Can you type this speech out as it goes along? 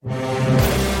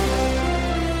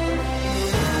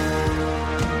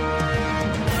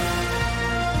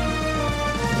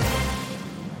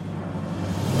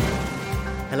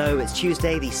Hello, it's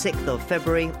Tuesday, the 6th of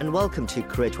February, and welcome to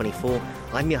Career 24.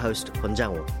 I'm your host, Kwon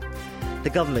Jang-woo. The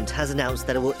government has announced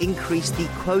that it will increase the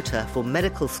quota for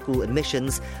medical school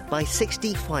admissions by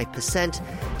 65%,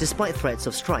 despite threats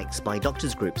of strikes by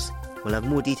doctors' groups. We'll have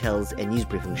more details in news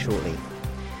briefing shortly.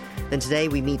 Then today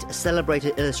we meet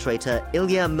celebrated illustrator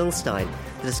Ilya Milstein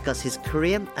to discuss his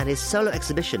career and his solo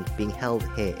exhibition being held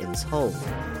here in Seoul.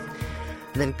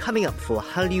 And then coming up for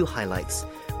Hallyu Highlights,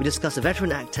 we discuss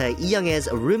veteran actor Lee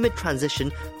Young-ae's rumoured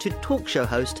transition to talk show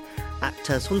host,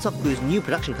 actor Son Seok-gu's new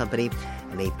production company,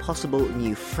 and a possible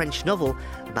new French novel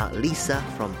about Lisa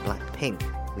from Blackpink.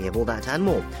 We have all that and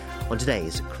more on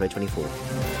today's Career 24.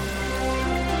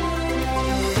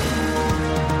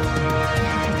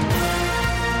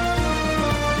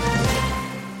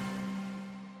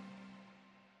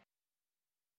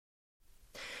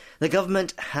 The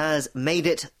government has made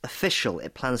it official.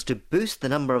 It plans to boost the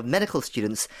number of medical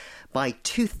students by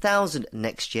 2,000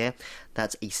 next year.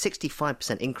 That's a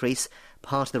 65% increase.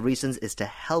 Part of the reasons is to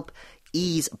help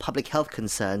ease public health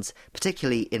concerns,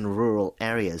 particularly in rural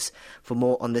areas. For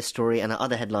more on this story and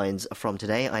other headlines from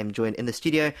today, I'm joined in the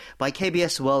studio by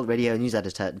KBS World Radio News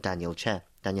Editor Daniel Che.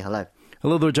 Daniel, hello.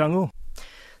 Hello there, Jang-woo.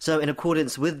 So in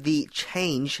accordance with the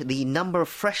change, the number of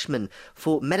freshmen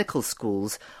for medical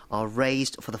schools are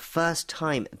raised for the first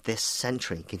time this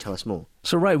century. Can you tell us more?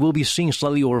 So we'll be seeing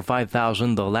slightly over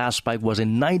 5,000. The last spike was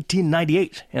in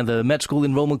 1998, and the med school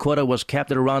enrollment quota was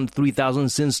capped at around 3,000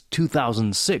 since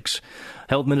 2006.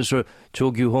 Health Minister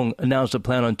Cho Kyu-hong announced a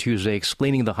plan on Tuesday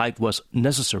explaining the hike was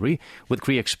necessary, with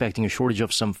Korea expecting a shortage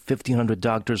of some 1,500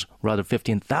 doctors, rather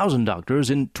 15,000 doctors,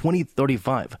 in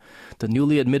 2035. The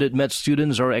newly admitted med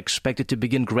students are expected to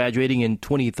begin graduating in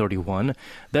 2031.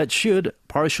 That should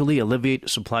partially alleviate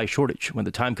supply shortage when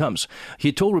the time comes.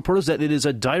 He told reporters that it is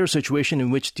a dire situation in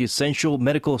which the essential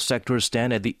medical sectors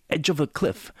stand at the edge of a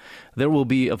cliff. There will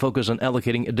be a focus on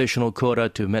allocating additional quota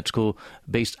to med school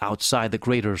based outside the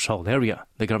greater Seoul area.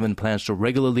 The government plans to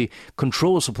regularly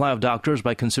control the supply of doctors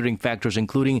by considering factors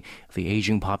including the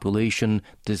aging population,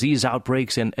 disease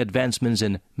outbreaks, and advancements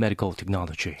in medical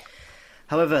technology.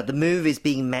 However, the move is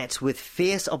being met with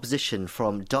fierce opposition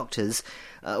from doctors,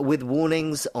 with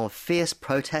warnings of fierce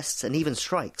protests and even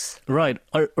strikes. Right.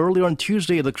 Earlier on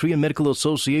Tuesday, the Korean Medical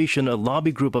Association, a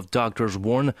lobby group of doctors,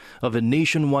 warned of a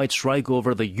nationwide strike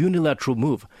over the unilateral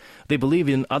move. They believe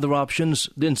in other options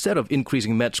instead of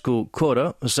increasing med school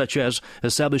quota, such as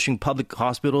establishing public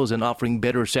hospitals and offering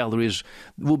better salaries,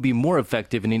 will be more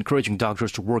effective in encouraging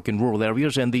doctors to work in rural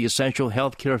areas and the essential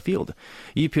healthcare field.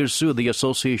 Lee Pil-soo, the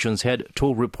association's head,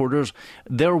 told reporters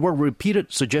there were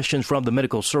repeated suggestions from the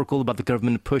medical circle about the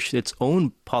government pushed its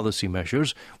own policy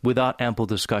measures without ample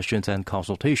discussions and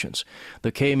consultations.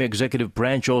 The KM executive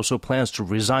branch also plans to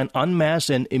resign en masse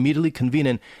and immediately convene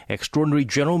an extraordinary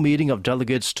general meeting of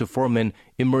delegates to form an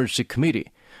emergency committee.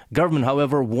 Government,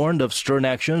 however, warned of stern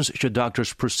actions should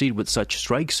doctors proceed with such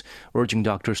strikes, urging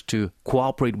doctors to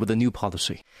cooperate with the new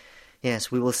policy.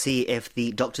 Yes, we will see if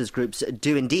the doctors' groups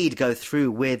do indeed go through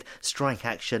with strike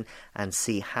action and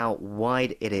see how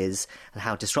wide it is and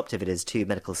how disruptive it is to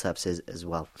medical services as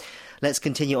well. Let's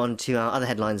continue on to our other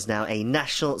headlines now. A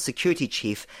national security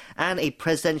chief and a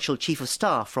presidential chief of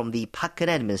staff from the Park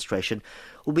Geun-hye administration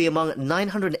will be among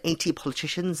 980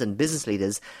 politicians and business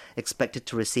leaders expected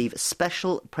to receive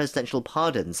special presidential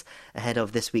pardons ahead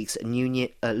of this week's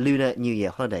Lunar New Year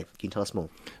holiday. Can you tell us more?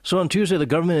 So on Tuesday, the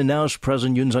government announced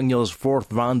President Yoon Suk-yeol's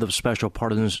fourth round of special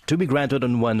pardons to be granted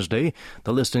on Wednesday.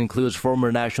 The list includes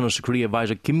former National Security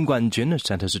Advisor Kim Kwan-jin,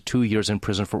 sentenced to 2 years in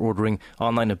prison for ordering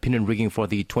online opinion rigging for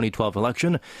the 2012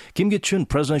 election. Kim Ki-chun,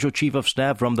 presidential chief of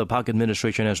staff from the Park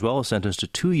administration as well, sentenced to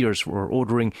 2 years for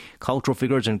ordering cultural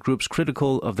figures and groups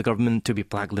critical of the government to be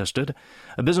blacklisted.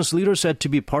 A business leader said to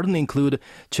be pardoned include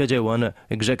Choi Jae-won,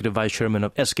 executive vice chairman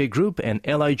of SK Group, and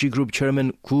LIG Group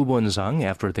chairman Koo Bon-sang,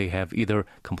 after they have either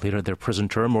completed their prison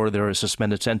term or their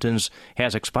suspended sentence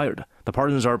has expired. The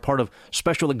pardons are part of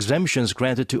special exemptions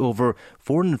granted to over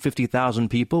 450,000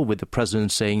 people, with the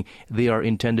president saying they are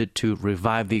intended to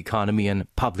revive the economy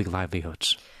and public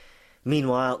livelihoods.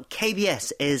 Meanwhile,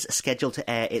 KBS is scheduled to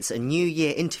air its New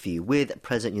Year interview with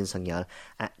President Yoon Suk-yeol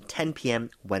at 10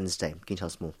 p.m. Wednesday. Can you tell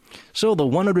us more? So the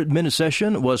 100-minute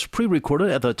session was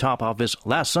pre-recorded at the top office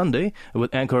last Sunday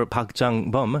with anchor Park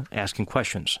Jang-bum asking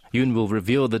questions. Yoon will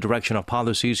reveal the direction of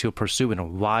policies he'll pursue in a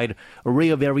wide array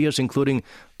of areas, including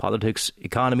politics,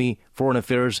 economy, foreign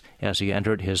affairs, as he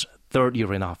entered his third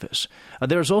year in office.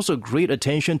 There's also great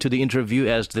attention to the interview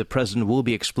as the president will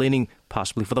be explaining,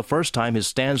 possibly for the first time, his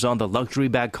stance on the luxury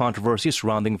bag controversy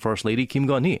surrounding First Lady Kim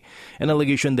Gun-hee, an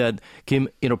allegation that Kim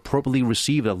inappropriately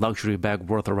received a luxury bag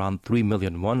worth around 3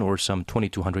 million won or some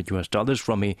 $2,200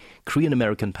 from a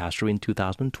Korean-American pastor in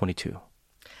 2022.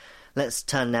 Let's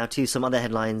turn now to some other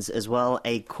headlines as well.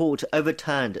 A court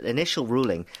overturned an initial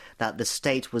ruling that the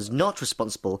state was not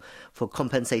responsible for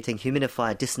compensating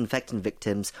humidifier disinfectant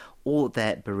victims or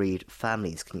their bereaved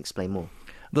families. Can you explain more?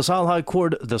 The Seoul High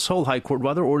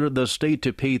Court ordered the state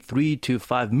to pay 3 to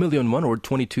 5 million won or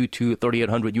 $2,200 to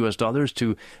 $3,800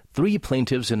 to 3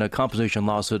 plaintiffs in a compensation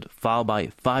lawsuit filed by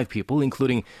 5 people,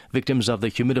 including victims of the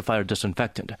humidifier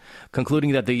disinfectant,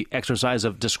 concluding that the exercise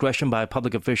of discretion by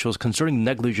public officials concerning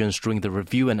negligence during the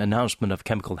review and announcement of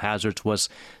chemical hazards was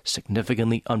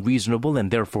significantly unreasonable and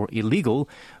therefore illegal,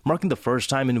 marking the first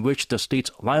time in which the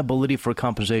state's liability for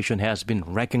compensation has been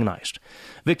recognized.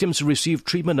 Victims who received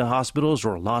treatment in hospitals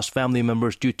or lost family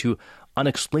members due to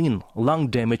unexplained lung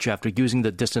damage after using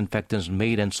the disinfectants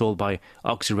made and sold by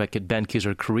Oxyrec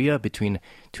Benkiser Korea between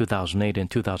 2008 and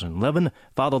 2011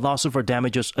 filed a lawsuit for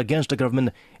damages against the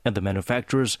government and the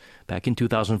manufacturers back in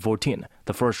 2014.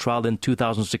 The first trial in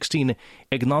 2016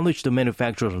 acknowledged the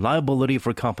manufacturer's liability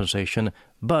for compensation,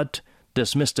 but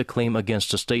dismissed the claim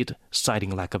against the state,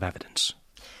 citing lack of evidence.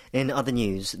 In other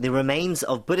news, the remains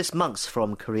of Buddhist monks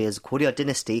from Korea's Goryeo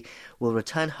dynasty will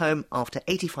return home after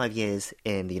 85 years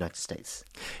in the United States.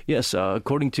 Yes,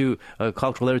 according to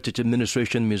Cultural Heritage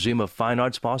Administration Museum of Fine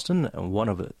Arts, Boston, one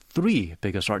of the 3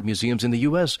 biggest art museums in the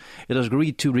U.S., it has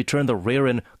agreed to return the rare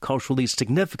and culturally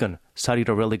significant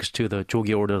Sarita relics to the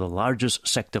Jogye Order, the largest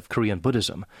sect of Korean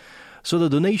Buddhism. So the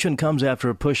donation comes after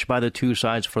a push by the two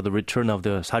sides for the return of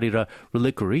the Sarita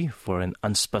reliquary for an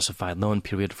unspecified loan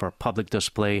period for public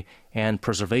display and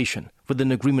preservation, with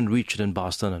an agreement reached in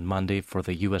Boston on Monday for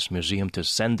the U.S. Museum to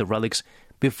send the relics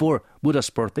before Buddha's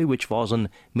birthday, which falls on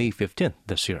May 15th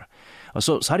this year.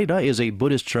 So sarita is a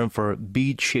Buddhist term for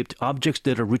bead-shaped objects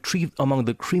that are retrieved among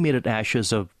the cremated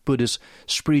ashes of Buddhist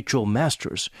spiritual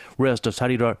masters, whereas the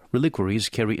sarita reliquaries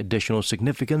carry additional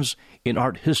significance in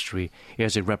art history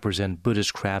as they represent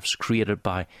Buddhist crafts created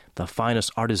by the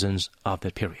finest artisans of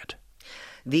that period.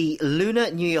 The Lunar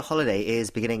New Year holiday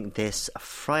is beginning this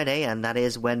Friday, and that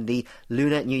is when the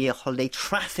Lunar New Year holiday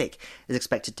traffic is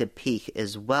expected to peak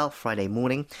as well, Friday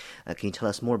morning. Can you tell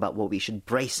us more about what we should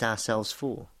brace ourselves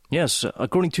for? Yes,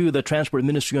 according to the Transport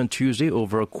Ministry on Tuesday,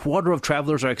 over a quarter of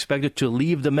travelers are expected to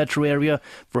leave the metro area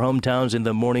for hometowns in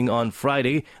the morning on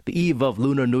Friday, the eve of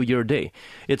Lunar New Year Day.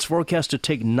 It's forecast to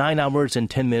take 9 hours and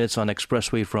 10 minutes on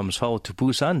expressway from Seoul to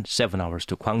Busan, 7 hours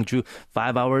to Gwangju,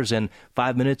 5 hours and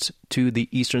 5 minutes to the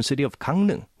eastern city of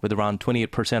Gangneung, with around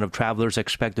 28% of travelers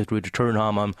expected to return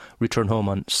home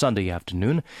on Sunday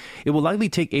afternoon. It will likely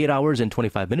take 8 hours and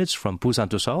 25 minutes from Busan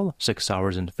to Seoul, 6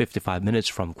 hours and 55 minutes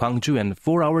from Gwangju, and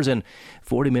 4 hours and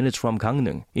 40 minutes from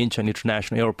Gangneung. Incheon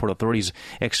International Airport authorities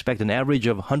expect an average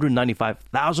of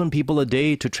 195,000 people a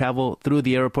day to travel through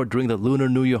the airport during the Lunar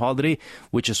New Year holiday,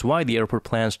 which is why the airport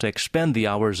plans to expand the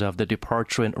hours of the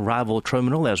departure and arrival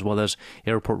terminal as well as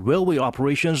airport railway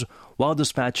operations while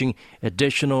dispatching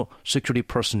additional security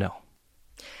personnel.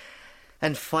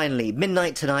 And finally,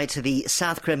 midnight tonight, the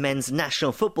South Korean men's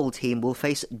national football team will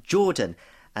face Jordan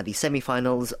at the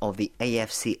semi-finals of the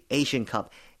AFC Asian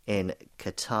Cup in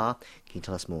Qatar. Can you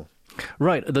tell us more?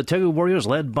 Right. The Daegu Warriors,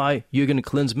 led by Jürgen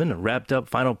Klinsmann, wrapped up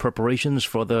final preparations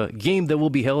for the game that will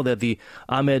be held at the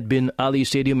Ahmed bin Ali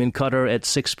Stadium in Qatar at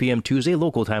 6 p.m. Tuesday,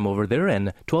 local time over there,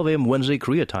 and 12 a.m. Wednesday,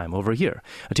 Korea time over here.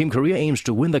 Team Korea aims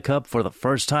to win the cup for the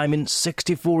first time in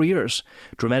 64 years,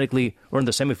 dramatically earned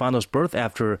the semifinals berth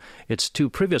after its 2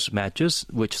 previous matches,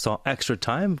 which saw extra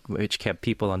time, which kept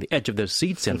people on the edge of their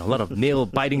seats and a lot of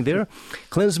nail-biting there.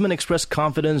 Klinsmann expressed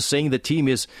confidence, saying the team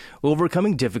is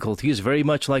overcoming difficulties very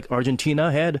much like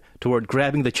Argentina had toward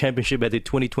grabbing the championship at the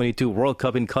 2022 World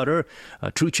Cup in Qatar.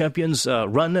 True champions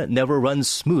run never runs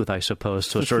smooth, I suppose,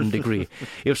 to a certain degree.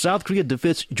 If South Korea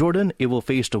defeats Jordan, it will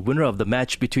face the winner of the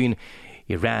match between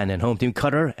Iran and home team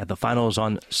Qatar at the finals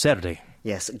on Saturday.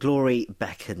 Yes, glory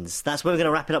beckons. That's where we're going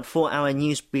to wrap it up for our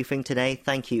news briefing today.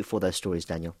 Thank you for those stories,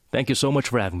 Daniel. Thank you so much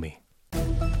for having me.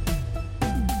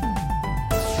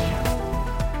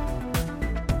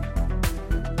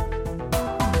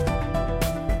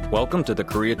 Welcome to the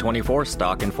Korea 24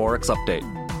 Stock and Forex Update.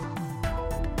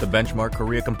 The benchmark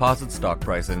Korea Composite Stock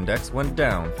Price Index went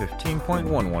down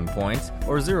 15.11 points,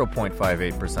 or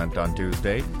 0.58% on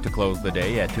Tuesday, to close the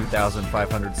day at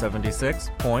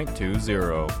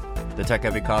 2,576.20. The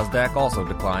tech-heavy Kosdaq also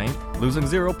declined, losing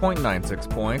 0.96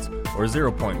 points, or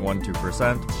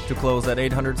 0.12%, to close at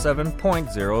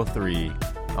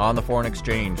 807.03. On the foreign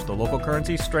exchange, the local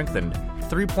currency strengthened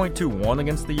 3.21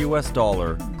 against the US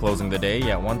dollar, closing the day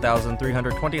at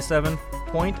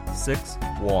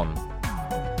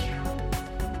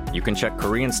 1,327.61. You can check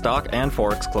Korean stock and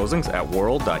forex closings at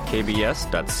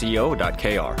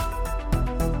world.kbs.co.kr.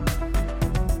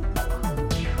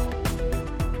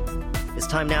 It's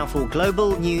time now for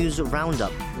Global News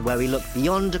Roundup, where we look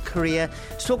beyond Korea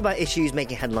to talk about issues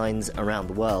making headlines around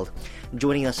the world.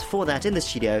 Joining us for that in the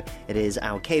studio, it is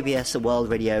our KBS World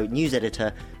Radio news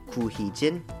editor, Koo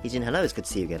Hee-jin. Hee-jin, hello, it's good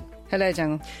to see you again. Hello,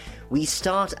 Jang. We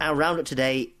start our roundup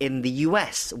today in the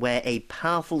US, where a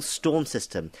powerful storm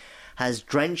system has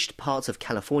drenched parts of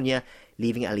California,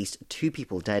 leaving at least 2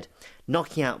 people dead,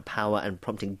 knocking out power and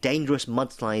prompting dangerous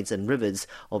mudslides and rivers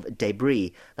of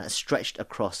debris that stretched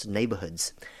across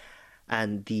neighborhoods.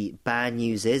 And the bad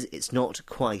news is it's not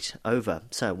quite over.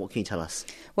 So what can you tell us?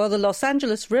 Well, the Los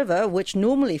Angeles River, which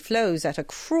normally flows at a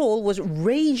crawl, was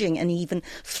raging and even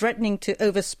threatening to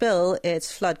overspill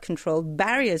its flood control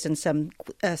barriers in some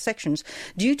sections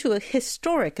due to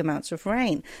historic amounts of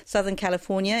rain. Southern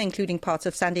California, including parts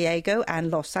of San Diego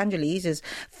and Los Angeles, is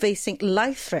facing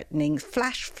life-threatening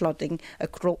flash flooding,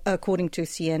 according to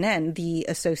CNN, the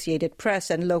Associated Press,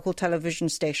 and local television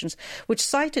stations, which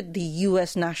cited the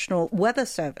U.S. National Weather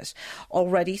Service.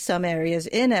 Already, some areas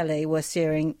in LA were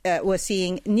seeing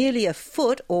nearly a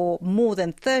foot or more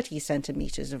than 30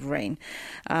 centimeters of rain.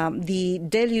 The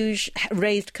deluge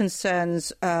raised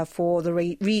concerns for the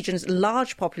region's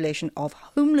large population of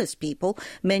homeless people,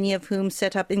 many of whom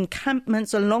set up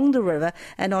encampments along the river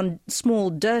and on small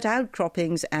dirt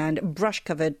outcroppings and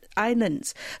brush-covered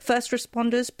islands. First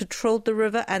responders patrolled the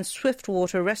river and swift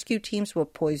water rescue teams were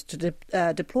poised to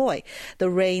deploy.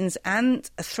 The rains and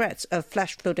threats of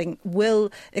flash flooding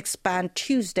will expand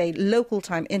Tuesday local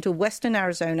time into western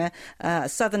Arizona,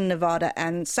 southern Nevada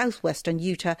and southwestern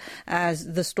Utah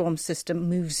as the storm system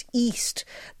moves east.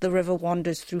 The river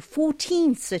wanders through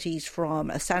 14 cities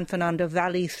from San Fernando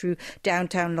Valley through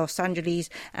downtown Los Angeles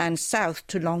and south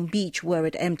to Long Beach, where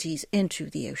it empties into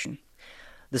the ocean.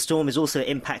 The storm is also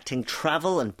impacting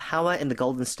travel and power in the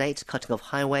Golden State, cutting off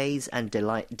highways and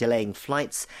delaying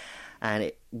flights. And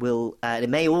it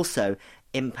may also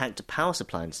impact power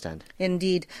supply, I understand.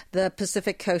 Indeed, the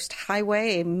Pacific Coast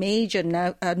Highway, a major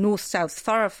north-south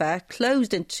thoroughfare,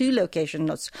 closed in 2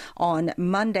 locations on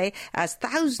Monday as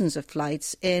thousands of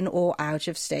flights in or out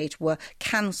of state were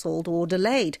cancelled or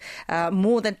delayed.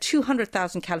 More than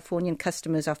 200,000 Californian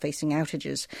customers are facing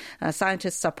outages.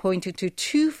 Scientists are pointing to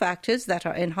 2 factors that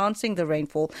are enhancing the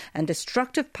rainfall and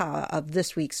destructive power of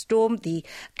this week's storm: the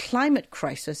climate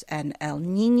crisis and El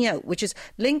Niño, which is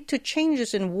linked to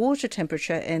changes in water temperature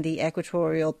in the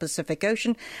equatorial Pacific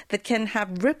Ocean that can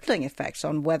have rippling effects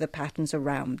on weather patterns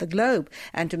around the globe.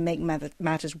 And to make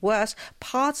matters worse,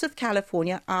 parts of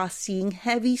California are seeing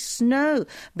heavy snow,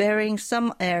 burying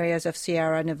some areas of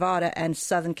Sierra Nevada and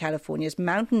Southern California's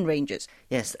mountain ranges.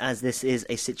 Yes, as this is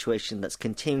a situation that's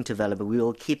continuing to develop, we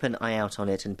will keep an eye out on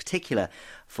it, in particular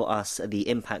for us, the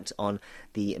impact on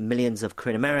the millions of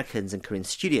Korean Americans and Korean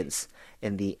students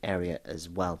in the area as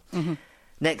well. Mm-hmm.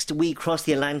 Next, we cross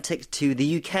the Atlantic to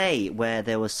the UK, where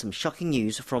there was some shocking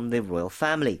news from the royal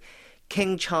family.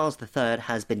 King Charles III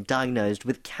has been diagnosed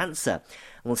with cancer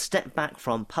and will step back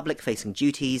from public-facing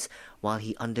duties while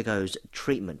he undergoes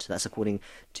treatment. That's according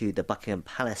to the Buckingham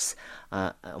Palace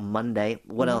on Monday.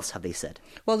 What else have they said?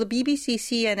 Well, the BBC,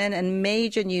 CNN and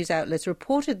major news outlets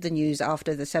reported the news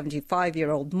after the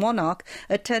 75-year-old monarch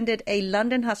attended a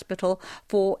London hospital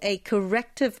for a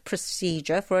corrective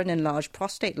procedure for an enlarged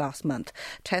prostate last month.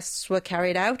 Tests were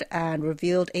carried out and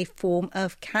revealed a form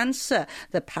of cancer,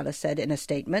 the palace said in a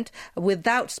statement,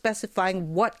 without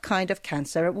specifying what kind of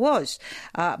cancer it was.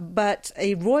 But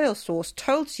a royal source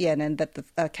told CNN that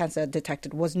the cancer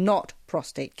detected was not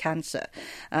prostate cancer.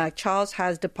 Charles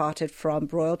has departed from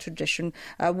royal tradition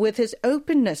with his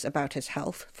openness about his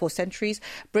health. For centuries,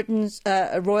 Britain's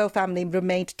royal family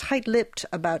remained tight-lipped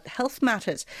about health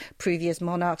matters. Previous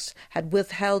monarchs had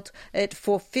withheld it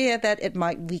for fear that it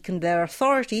might weaken their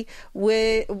authority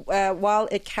while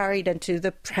it carried into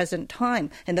the present time.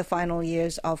 In the final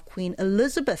years of Queen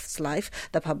Elizabeth's life,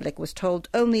 the public was told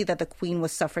only that the Queen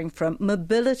was suffering from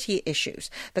mobility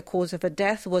issues. The cause of her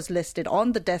death was listed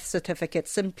on the death certificate certificate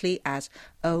simply as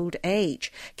old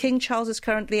age. King Charles is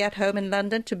currently at home in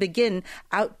London to begin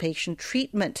outpatient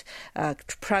treatment.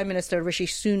 Prime Minister Rishi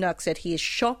Sunak said he is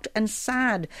shocked and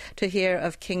sad to hear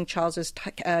of King Charles's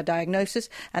diagnosis,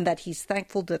 and that he's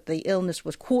thankful that the illness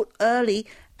was caught early,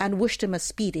 and wished him a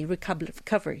speedy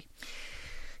recovery.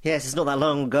 Yes, it's not that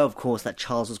long ago, of course, that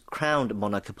Charles was crowned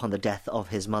monarch upon the death of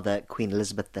his mother, Queen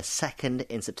Elizabeth II,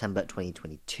 in September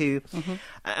 2022.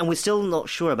 And we're still not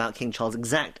sure about King Charles'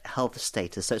 exact health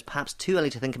status, so it's perhaps too early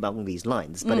to think about along these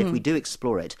lines. But if we do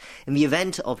explore it, in the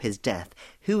event of his death,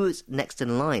 who is next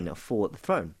in line for the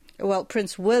throne? Well,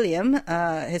 Prince William,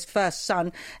 his first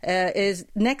son, is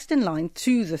next in line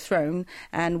to the throne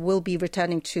and will be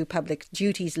returning to public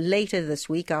duties later this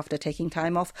week after taking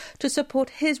time off to support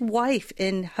his wife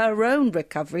in her own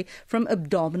recovery from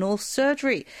abdominal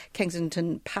surgery.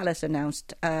 Kensington Palace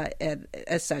announced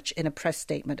as such in a press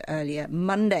statement earlier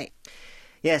Monday.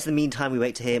 Yes, in the meantime, we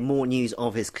wait to hear more news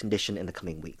of his condition in the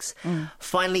coming weeks.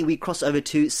 Finally, we cross over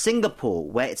to Singapore,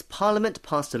 where its parliament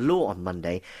passed a law on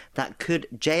Monday that could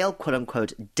jail,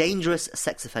 quote-unquote, dangerous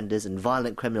sex offenders and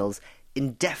violent criminals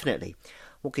indefinitely.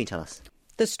 What can you tell us?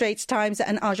 The Straits Times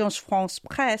and Agence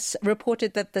France-Presse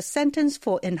reported that the sentence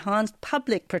for Enhanced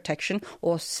Public Protection,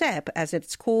 or SEP as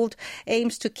it's called,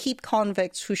 aims to keep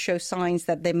convicts who show signs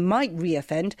that they might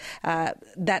reoffend,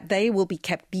 that they will be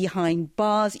kept behind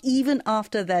bars even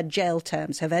after their jail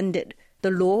terms have ended. The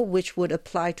law, which would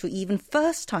apply to even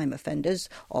first-time offenders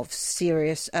of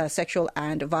serious sexual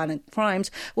and violent crimes,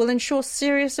 will ensure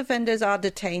serious offenders are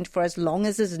detained for as long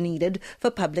as is needed for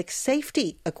public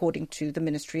safety, according to the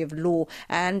Ministry of Law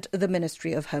and the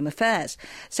Ministry of Home Affairs.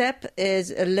 SEP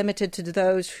is limited to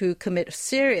those who commit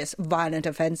serious violent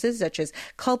offences, such as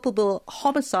culpable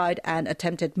homicide and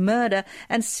attempted murder,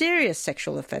 and serious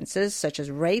sexual offences, such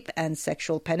as rape and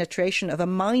sexual penetration of a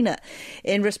minor.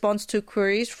 In response to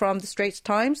queries from the Straits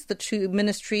Times, the two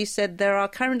ministries said there are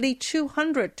currently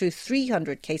 200 to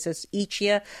 300 cases each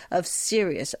year of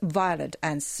serious violent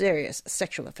and serious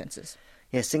sexual offences.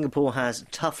 Yes, Singapore has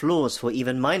tough laws for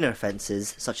even minor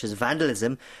offences, such as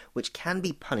vandalism, which can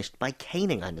be punished by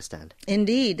caning, I understand.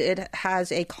 Indeed, it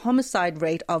has a homicide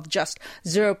rate of just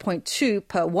 0.2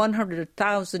 per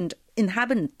 100,000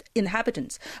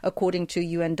 inhabitants, according to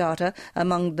UN data,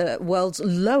 among the world's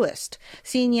lowest.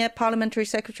 Senior Parliamentary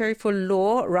Secretary for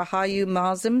Law, Rahayu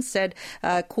Mazum, said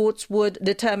courts would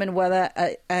determine whether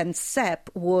an SEP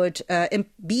would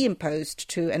be imposed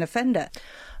to an offender.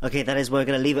 OK, that is where we're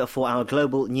going to leave it for our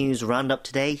global news roundup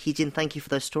today. Hee-Jin, thank you for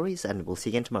those stories, and we'll see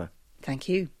you again tomorrow. Thank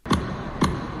you.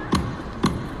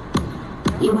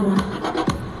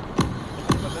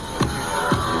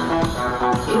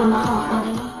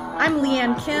 I'm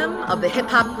Leanne Kim of the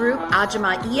hip-hop group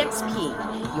Ajima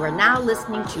EXP. You are now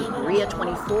listening to Korea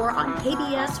 24 on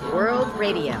KBS World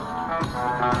Radio.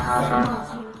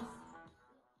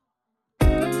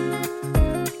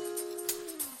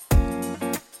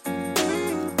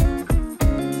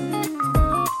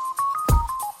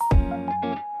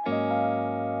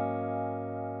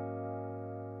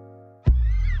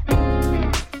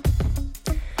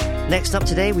 Next up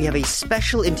today, we have a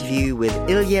special interview with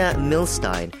Ilya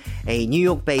Milstein, a New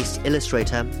York-based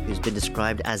illustrator who's been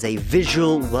described as a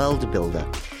visual world builder.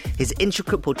 His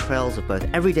intricate portrayals of both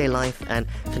everyday life and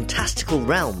fantastical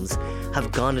realms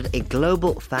have garnered a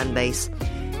global fan base.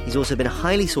 He's also been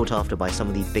highly sought after by some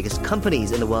of the biggest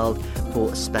companies in the world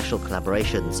for special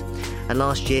collaborations. And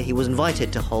last year, he was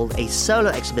invited to hold a solo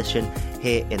exhibition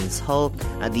here in Seoul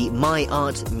at the My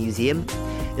Art Museum.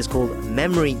 It's called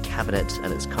Memory Cabinet,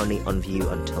 and it's currently on view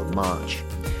until March.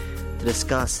 To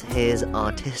discuss his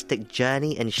artistic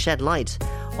journey and shed light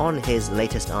on his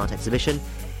latest art exhibition,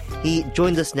 he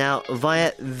joins us now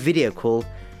via video call.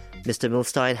 Mr.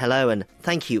 Milstein, hello, and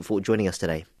thank you for joining us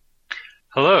today.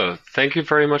 Hello, thank you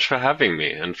very much for having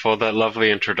me and for that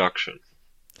lovely introduction.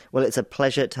 Well, it's a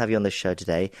pleasure to have you on the show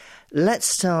today. Let's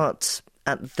start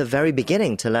at the very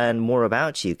beginning to learn more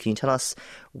about you. Can you tell us,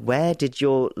 where did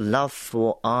your love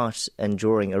for art and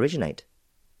drawing originate?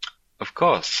 Of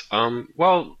course.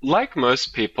 Well, like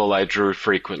most people, I drew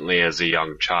frequently as a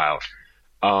young child.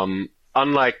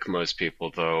 Unlike most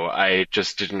people, though, I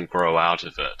just didn't grow out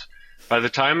of it. By the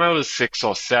time I was 6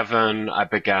 or 7, I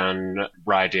began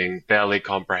writing barely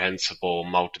comprehensible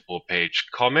multiple-page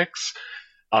comics.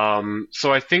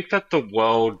 So I think that the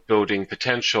world-building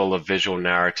potential of visual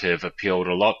narrative appealed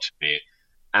a lot to me.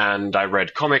 And I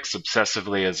read comics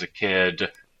obsessively as a kid,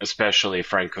 especially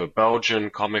Franco-Belgian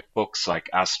comic books like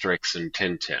Asterix and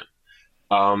Tintin.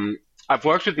 I've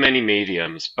worked with many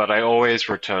mediums, but I always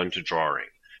return to drawing.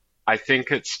 I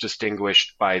think it's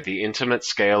distinguished by the intimate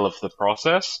scale of the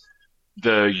process.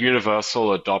 the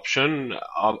universal adoption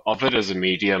of it as a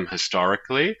medium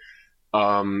historically,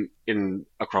 in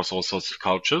across all sorts of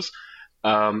cultures,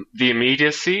 the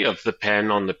immediacy of the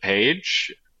pen on the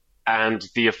page, and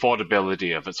the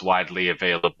affordability of its widely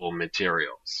available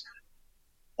materials.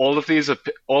 All of these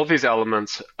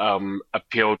elements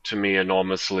appealed to me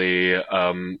enormously.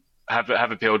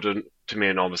 Have appealed to me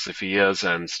enormously for years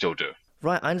and still do.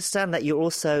 Right, I understand that you're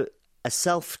also a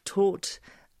self-taught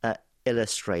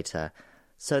illustrator.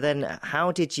 So then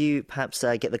how did you perhaps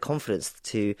get the confidence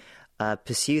to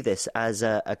pursue this as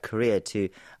a career, to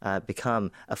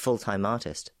become a full-time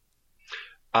artist?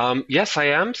 Yes, I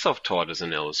am self-taught as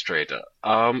an illustrator.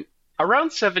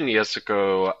 Around 7 years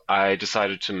ago, I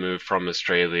decided to move from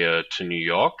Australia to New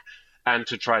York and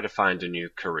to try to find a new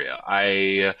career.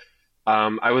 I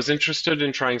was interested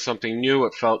in trying something new.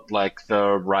 It felt like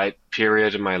the right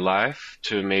period in my life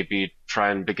to maybe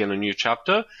try and begin a new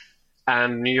chapter.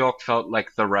 And New York felt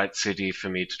like the right city for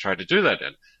me to try to do that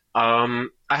in.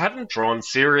 I hadn't drawn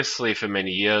seriously for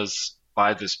many years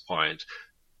by this point,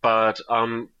 but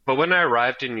when I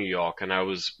arrived in New York and I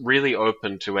was really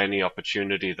open to any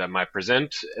opportunity that might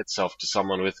present itself to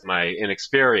someone with my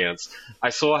inexperience, I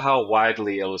saw how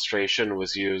widely illustration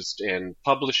was used in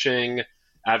publishing,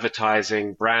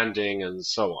 advertising, branding, and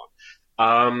so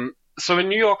on. So in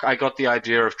New York, I got the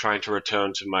idea of trying to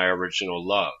return to my original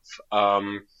love.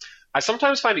 I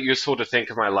sometimes find it useful to think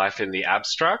of my life in the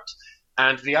abstract,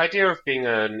 and the idea of being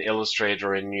an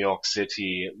illustrator in New York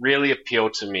City really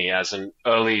appealed to me as an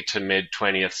early to mid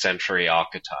 20th century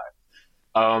archetype.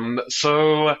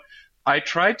 So I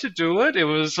tried to do it. It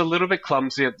was a little bit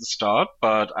clumsy at the start,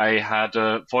 but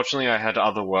fortunately I had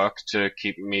other work to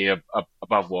keep me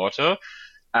above water.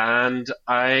 And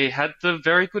I had the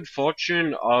very good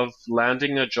fortune of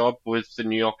landing a job with the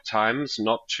New York Times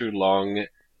not too long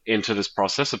into this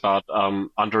process, about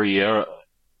under a year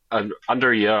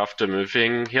after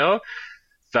moving here.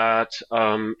 That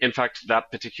in fact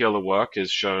that particular work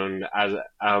is shown as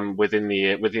within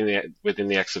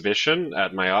the exhibition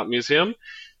at my art museum,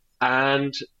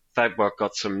 and that work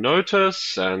got some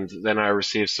notice, and then I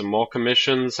received some more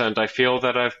commissions, and I feel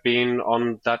that I've been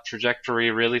on that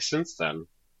trajectory really since then.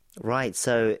 Right,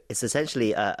 so it's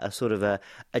essentially a sort of a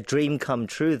dream come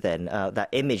true then, that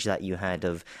image that you had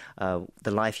of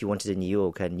the life you wanted in New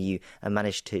York, and you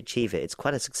managed to achieve it. It's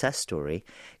quite a success story.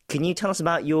 Can you tell us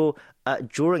about your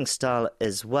drawing style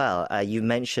as well? You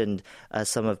mentioned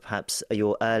some of perhaps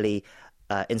your early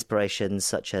inspirations,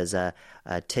 such as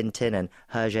Tintin and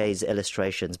Hergé's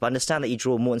illustrations. But I understand that you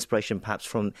draw more inspiration perhaps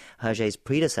from Hergé's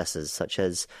predecessors, such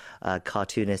as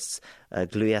cartoonists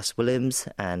Gluyas Williams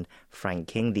and Frank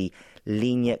King, the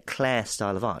ligne claire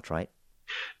style of art, right?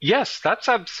 Yes, that's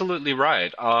absolutely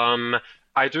right.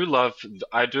 I do love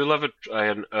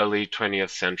an early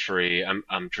 20th century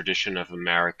tradition of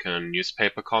American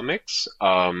newspaper comics,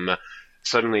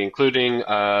 certainly including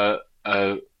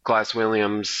Gluyas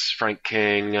Williams, Frank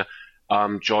King,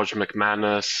 George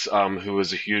McManus, who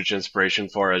was a huge inspiration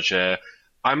for Hergé.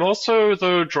 I'm also,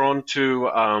 though, drawn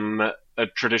to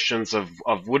traditions of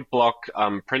woodblock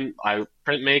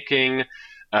printmaking,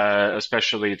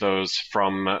 especially those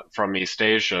from East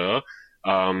Asia,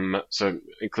 so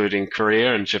including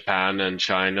Korea and Japan and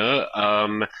China.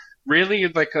 Really,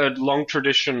 like a long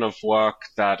tradition of work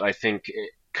that I think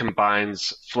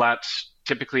combines flat,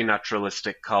 typically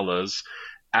naturalistic colors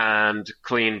and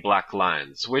clean black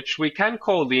lines, which we can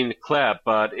call ligne claire,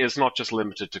 but is not just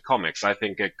limited to comics. I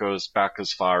think it goes back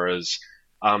as far as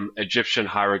Egyptian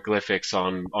hieroglyphics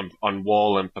on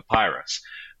wall and papyrus.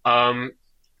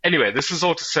 Anyway, this is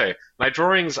all to say, my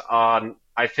drawings are,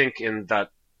 I think, in that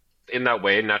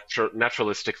way,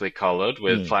 naturalistically colored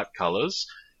with flat colors,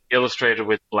 illustrated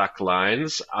with black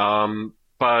lines.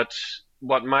 But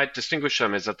what might distinguish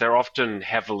them is that they're often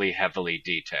heavily, heavily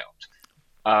detailed.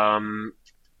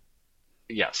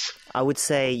 Yes. I would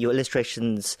say your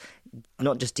illustrations,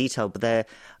 not just detailed, but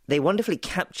they wonderfully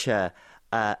capture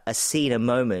a scene, a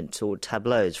moment, or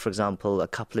tableaus. For example, a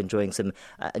couple enjoying some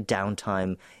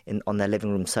downtime on their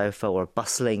living room sofa, or a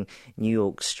bustling New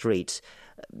York street.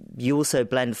 You also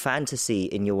blend fantasy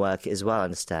in your work as well, I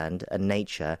understand, and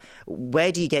nature.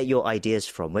 Where do you get your ideas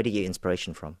from? Where do you get your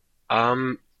inspiration from?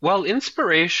 Well,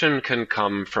 inspiration can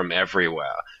come from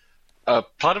everywhere.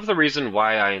 Part of the reason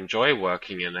why I enjoy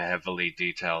working in a heavily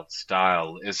detailed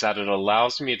style is that it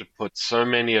allows me to put so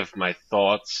many of my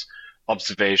thoughts,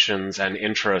 observations, and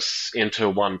interests into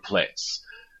one place.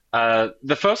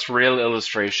 The first real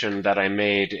illustration that I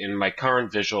made in my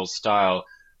current visual style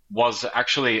was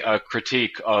actually a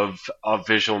critique of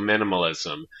visual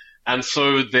minimalism. And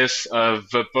so this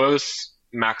verbose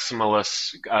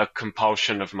maximalist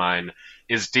compulsion of mine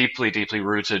is deeply, deeply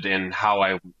rooted in how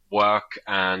I work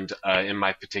and in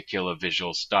my particular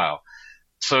visual style.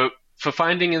 So for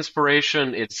finding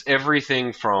inspiration, it's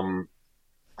everything from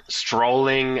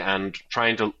strolling and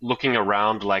looking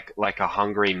around like a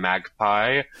hungry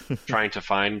magpie, trying to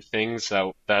find things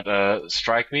that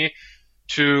strike me,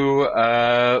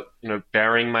 to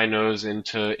burying my nose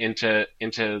into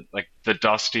like the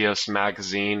dustiest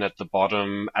magazine at the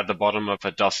bottom of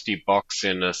a dusty box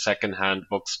in a secondhand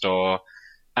bookstore,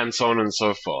 and so on and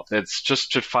so forth. It's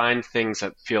just to find things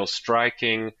that feel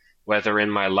striking, whether in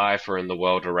my life or in the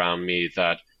world around me,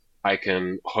 that I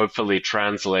can hopefully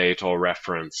translate or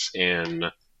reference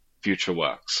in future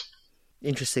works.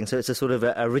 Interesting. So it's a sort of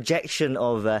a rejection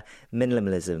of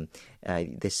minimalism,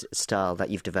 this style that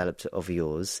you've developed of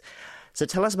yours. So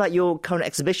tell us about your current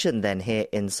exhibition then here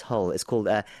in Seoul. It's called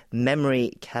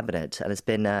Memory Cabinet, and it's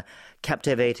been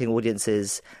captivating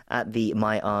audiences at the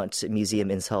My Art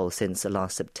Museum in Seoul since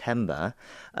last September.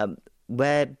 How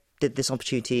did this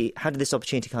opportunity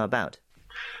come about?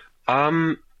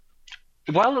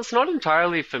 Well, it's not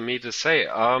entirely for me to say.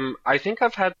 I think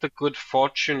I've had the good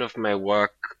fortune of my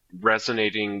work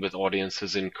resonating with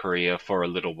audiences in Korea for a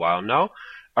little while now.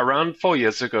 Around 4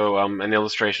 years ago, an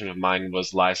illustration of mine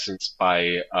was licensed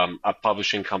by a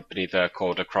publishing company there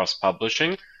called Across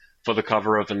Publishing for the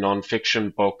cover of a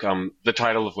nonfiction book, the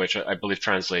title of which I believe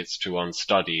translates to On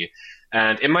Study.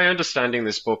 And in my understanding,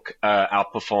 this book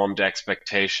outperformed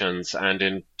expectations and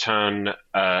in turn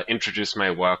introduced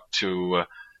my work to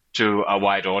a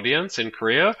wide audience in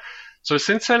Korea. So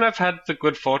since then, I've had the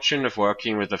good fortune of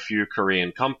working with a few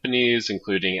Korean companies,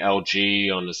 including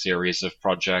LG, on a series of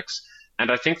projects. And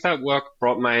I think that work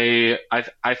I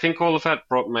think all of that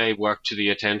brought my work to the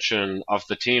attention of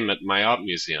the team at my art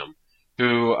museum,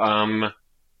 who I'm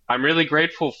really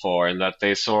grateful for, in that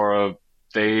they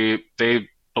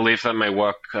believe that my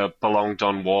work belonged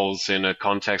on walls in a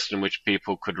context in which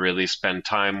people could really spend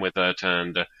time with it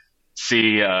and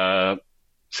see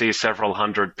several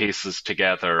hundred pieces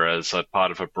together as a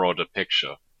part of a broader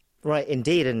picture. Right,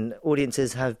 indeed, and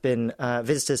visitors have been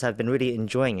really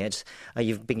enjoying it.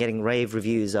 You've been getting rave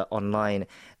reviews online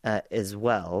as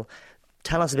well.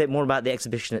 Tell us a bit more about the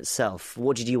exhibition itself.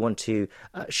 What did you want to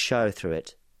show through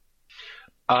it?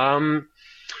 Well,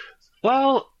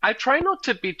 I try not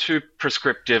to be too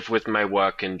prescriptive with my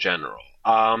work in general,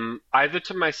 either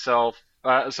to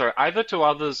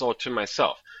others or to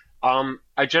myself.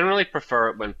 I generally prefer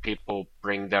it when people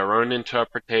bring their own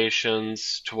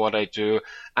interpretations to what I do,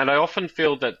 and I often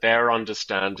feel that their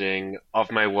understanding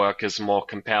of my work is more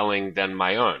compelling than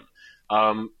my own.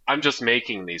 I'm just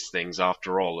making these things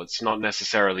after all. It's not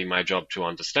necessarily my job to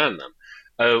understand them.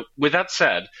 With that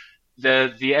said,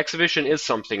 the exhibition is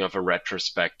something of a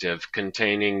retrospective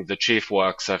containing the chief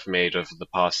works I've made over the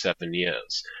past 7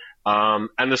 years.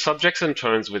 And the subjects and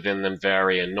tones within them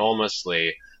vary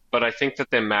enormously, but I think that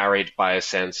they're married by a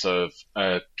sense of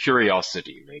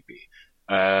curiosity, maybe.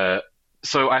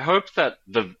 So I hope that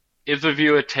if the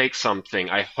viewer takes something,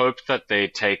 I hope that they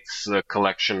take the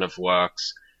collection of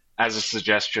works as a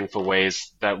suggestion for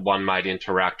ways that one might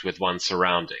interact with one's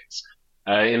surroundings.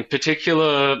 In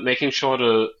particular, making sure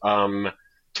to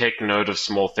take note of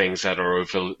small things that are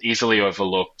easily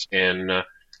overlooked in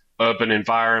urban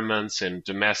environments, in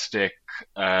domestic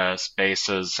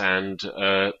spaces, and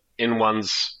in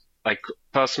one's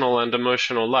personal and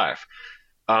emotional life.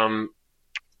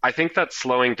 I think that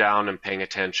slowing down and paying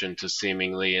attention to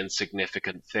seemingly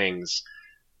insignificant things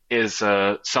is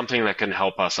something that can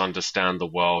help us understand the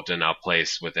world and our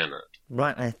place within it.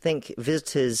 Right, I think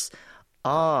visitors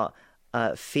are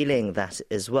feeling that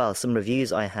as well. Some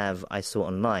reviews I saw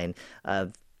online,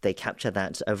 they capture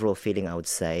that overall feeling, I would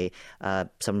say.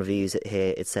 Some reviews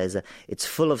here, it says, it's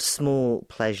full of small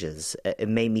pleasures. It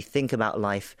made me think about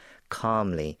life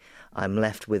calmly. I'm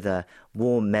left with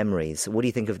warm memories. What do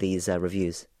you think of these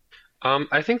reviews?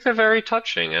 I think they're very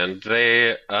touching, and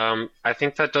I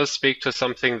think that does speak to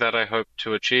something that I hope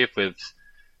to achieve with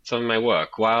some of my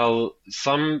work. While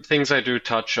some things I do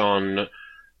touch on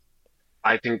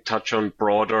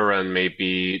broader and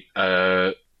maybe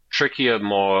trickier,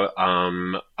 more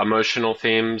emotional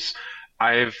themes,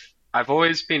 I've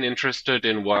always been interested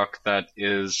in work that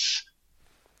is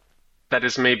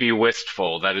maybe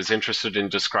wistful, that is interested in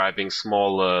describing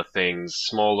smaller things,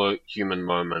 smaller human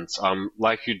moments.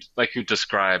 Like you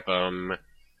describe,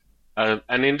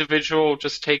 an individual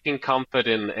just taking comfort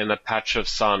in a patch of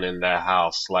sun in their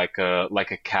house, like a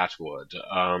cat would.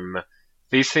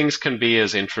 These things can be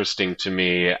as interesting to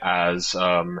me as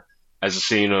a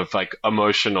scene of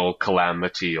emotional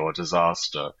calamity or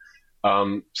disaster.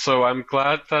 So I'm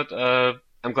glad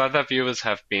that viewers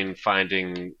have been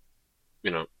finding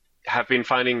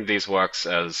these works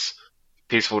as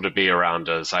peaceful to be around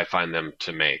as I find them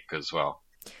to make as well.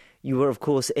 You were, of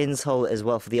course, in Seoul as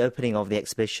well for the opening of the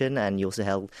exhibition, and you also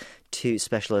held 2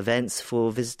 special events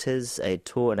for visitors, a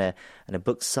tour and a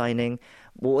book signing.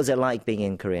 What was it like being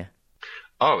in Korea?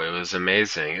 Oh, it was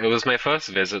amazing. It was my first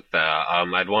visit there.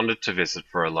 I'd wanted to visit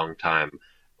for a long time.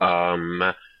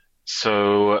 Yeah,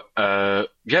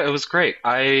 it was great.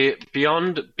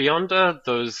 Beyond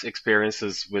those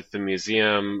experiences with the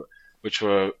museum, which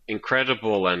were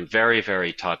incredible and very,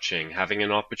 very touching, having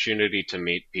an opportunity to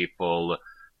meet people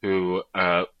who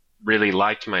really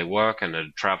liked my work and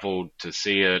had traveled to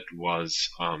see it was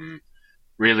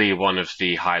really one of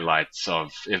the highlights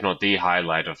if not the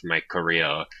highlight of my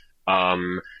career.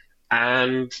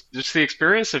 And just the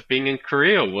experience of being in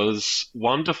Korea was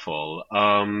wonderful.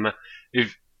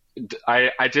 If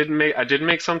I did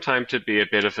make some time to be a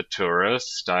bit of a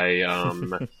tourist. I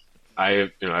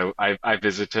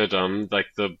visited like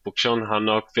the Bukchon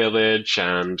Hanok village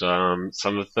and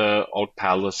some of the old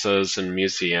palaces and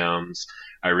museums.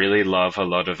 I really love a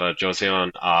lot of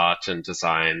Joseon art and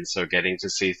design, so getting to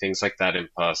see things like that in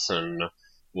person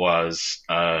was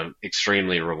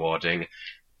extremely rewarding.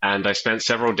 And I spent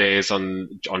several days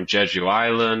on Jeju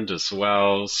Island as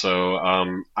well. So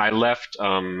I left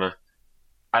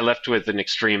with an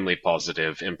extremely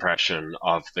positive impression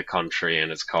of the country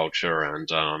and its culture, and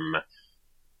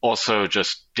also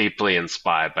just deeply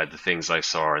inspired by the things I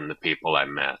saw and the people I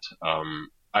met.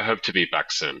 I hope to be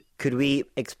back soon. Could we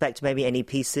expect maybe any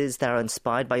pieces that are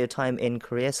inspired by your time in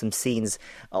Korea, some scenes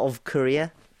of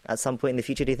Korea at some point in the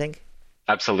future, do you think?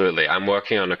 Absolutely. I'm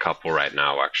working on a couple right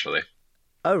now, actually.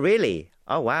 Oh, really?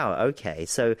 Oh, wow. Okay.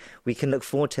 So we can look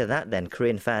forward to that then.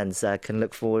 Korean fans can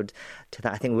look forward to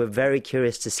that. I think we're very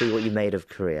curious to see what you made of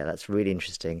Korea. That's really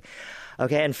interesting.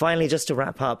 Okay. And finally, just to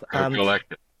wrap up. I hope you like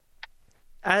it.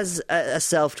 As a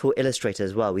self-taught illustrator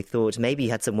as well, we thought maybe you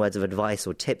had some words of advice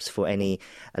or tips for any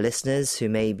listeners who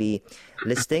may be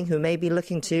listening, who may be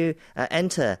looking to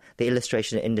enter the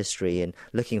illustration industry and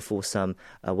looking for some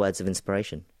words of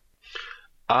inspiration.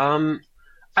 I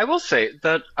will say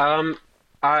that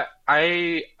I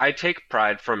take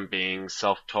pride from being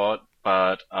self-taught,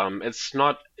 but it's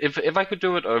not. If I could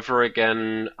do it over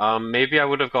again, maybe I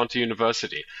would have gone to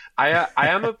university. I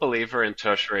am a believer in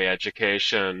tertiary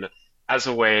education as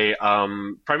a way,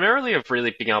 primarily of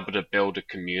really being able to build a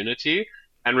community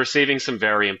and receiving some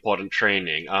very important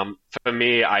training. For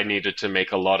me, I needed to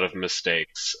make a lot of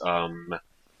mistakes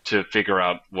to figure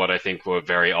out what I think were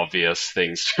very obvious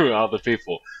things to other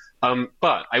people.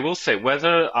 But I will say,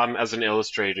 whether as an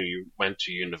illustrator you went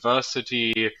to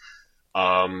university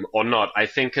or not, I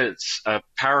think it's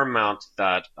paramount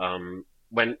that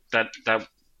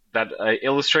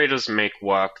illustrators make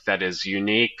work that is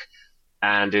unique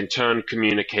and in turn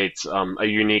communicates a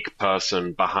unique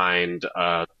person behind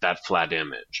that flat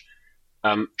image.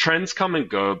 Trends come and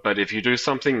go, but if you do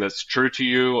something that's true to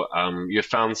you, you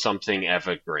found something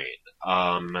evergreen.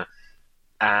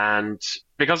 And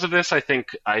because of this, I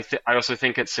also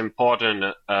think it's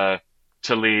important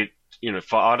to lead,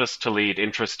 for artists to lead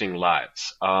interesting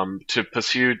lives, to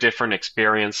pursue different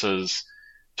experiences,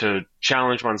 to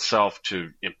challenge oneself, to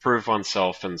improve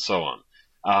oneself, and so on.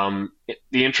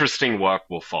 The interesting work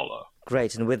will follow.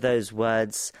 Great. And with those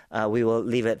words, we will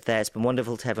leave it there. It's been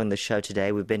wonderful to have you on the show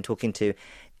today. We've been talking to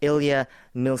Ilya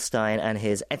Milstein, and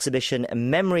his exhibition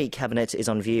Memory Cabinet is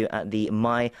on view at the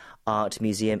My Art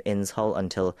Museum in Seoul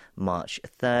until March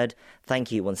 3rd.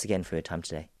 Thank you once again for your time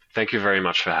today. Thank you very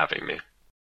much for having me.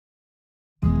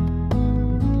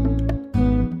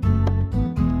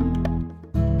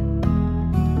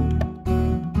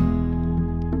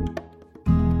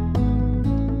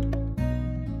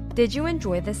 Did you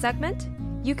enjoy this segment?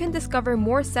 You can discover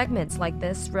more segments like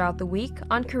this throughout the week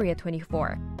on Korea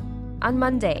 24. On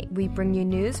Monday, we bring you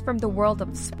news from the world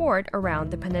of sport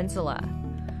around the peninsula.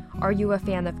 Are you a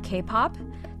fan of K-pop?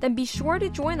 Then be sure to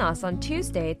join us on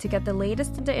Tuesday to get the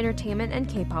latest in the entertainment and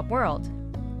K-pop world.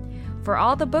 For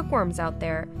all the bookworms out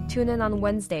there, tune in on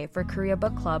Wednesday for Korea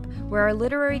Book Club, where our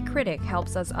literary critic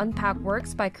helps us unpack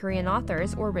works by Korean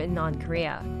authors or written on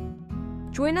Korea.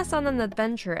 Join us on an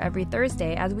adventure every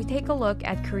Thursday as we take a look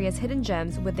at Korea's hidden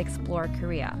gems with Explore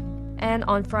Korea. And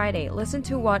on Friday, listen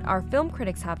to what our film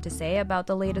critics have to say about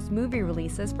the latest movie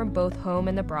releases from both home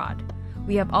and abroad.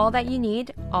 We have all that you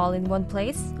need, all in one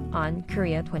place, on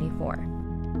Korea 24.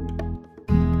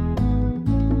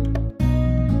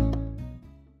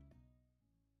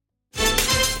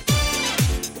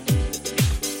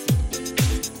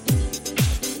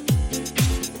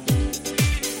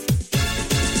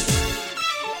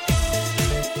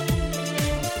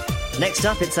 Next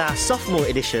up, it's our sophomore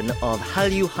edition of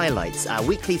Hallyu Highlights, our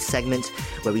weekly segment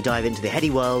where we dive into the heady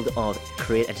world of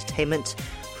Korean entertainment,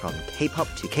 from K-pop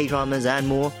to K-dramas and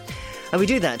more. And we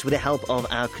do that with the help of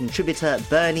our contributor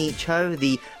Bernie Cho,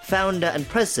 the founder and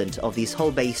president of the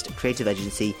Seoul-based creative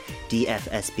agency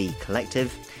DFSB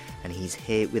Collective. And he's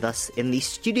here with us in the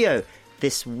studio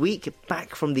this week,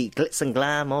 back from the glitz and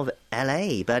glam of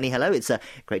LA. Bernie, hello. It's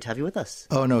great to have you with us.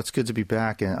 Oh, no, it's good to be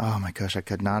back. And oh, my gosh, I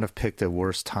could not have picked a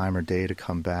worse time or day to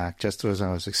come back. Just as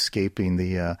I was escaping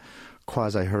the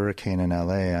quasi-hurricane in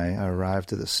LA, I arrived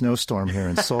to the snowstorm here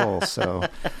in Seoul. So,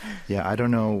 yeah, I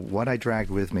don't know what I dragged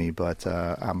with me, but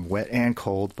I'm wet and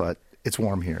cold, but it's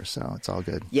warm here, so it's all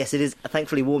good. Yes, it is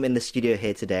thankfully warm in the studio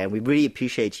here today, and we really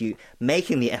appreciate you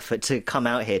making the effort to come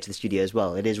out here to the studio as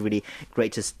well. It is really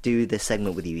great to do this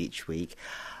segment with you each week.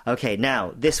 Okay,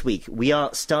 now, this week, we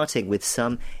are starting with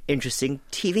some interesting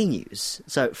TV news.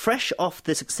 So, fresh off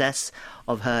the success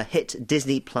of her hit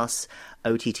Disney Plus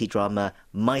OTT drama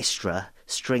Maestra,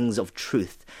 Strings of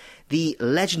Truth, the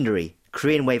legendary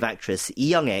Korean wave actress Lee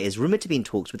Young-ae is rumoured to be in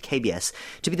talks with KBS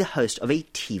to be the host of a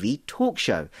TV talk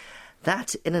show.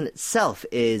 That in itself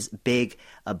is big,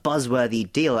 a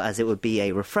buzzworthy deal, as it would be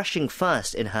a refreshing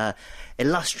first in her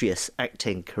illustrious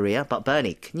acting career. But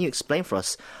Bernie, can you explain for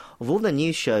us, of all the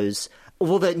new shows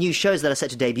that are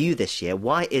set to debut this year,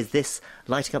 why is this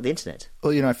lighting up the internet?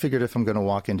 Well, I figured if I'm going to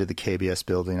walk into the KBS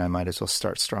building, I might as well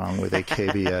start strong with a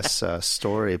KBS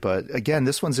story. But again,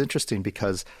 this one's interesting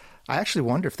because I actually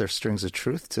wonder if there's strings of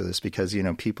truth to this because,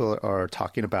 people are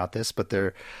talking about this, but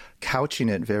they're couching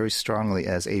it very strongly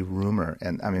as a rumor.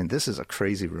 And I mean, this is a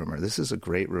crazy rumor. This is a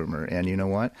great rumor. And you know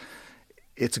what?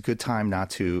 It's a good time not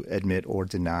to admit or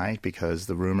deny because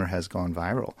the rumor has gone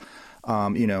viral.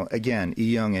 Again, Lee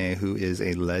Young-ae, who is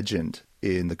a legend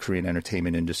in the Korean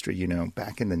entertainment industry,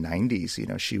 back in the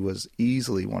 90s, she was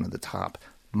easily one of the top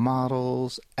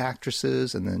models,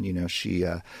 actresses. And then, she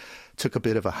took a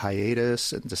bit of a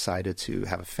hiatus and decided to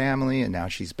have a family, and now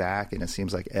she's back, and it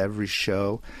seems like every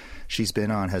show she's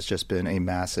been on has just been a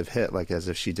massive hit, like as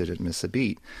if she didn't miss a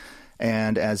beat.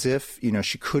 And as if,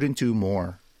 she couldn't do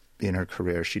more in her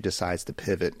career, she decides to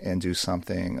pivot and do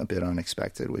something a bit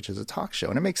unexpected, which is a talk show.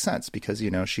 And it makes sense because,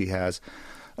 she has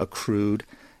accrued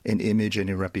an image and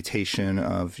a reputation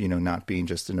of, not being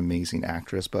just an amazing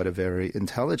actress, but a very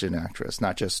intelligent actress,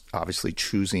 not just obviously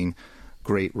choosing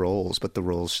great roles, but the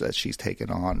roles that she's taken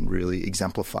on really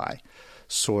exemplify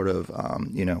sort of,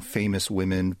 famous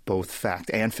women, both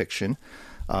fact and fiction,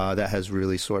 that has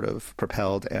really sort of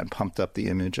propelled and pumped up the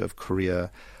image of Korea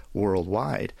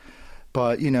worldwide.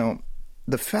 But,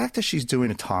 the fact that she's doing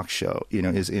a talk show,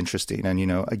 is interesting.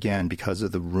 And, again, because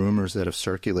of the rumors that have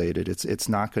circulated, it's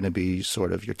not going to be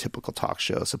sort of your typical talk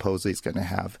show. Supposedly it's going to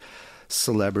have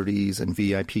celebrities and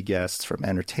VIP guests from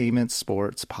entertainment,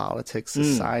 sports, politics,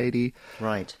 society.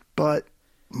 Right. But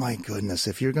my goodness,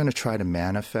 if you're going to try to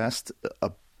manifest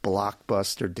a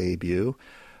blockbuster debut,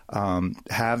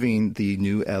 having the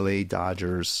new LA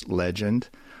Dodgers legend,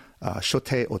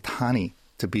 Shohei Ohtani,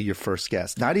 to be your first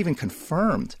guest, not even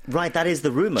confirmed. Right, that is the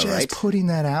rumor, right? Just putting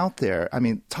that out there. I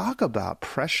mean, talk about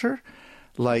pressure.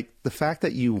 Like, the fact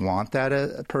that you want that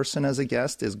a person as a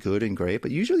guest is good and great,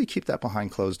 but usually you keep that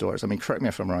behind closed doors. I mean, correct me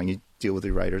if I'm wrong. You deal with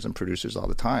your writers and producers all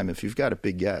the time. If you've got a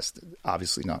big guest,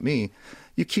 obviously not me,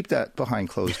 you keep that behind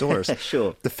closed doors.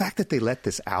 Sure. The fact that they let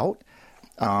this out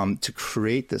to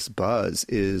create this buzz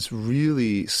is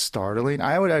really startling.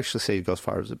 I would actually say it goes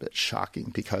far as a bit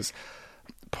shocking because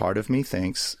part of me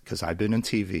thinks, because I've been on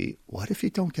TV, what if you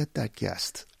don't get that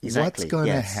guest? Exactly. What's going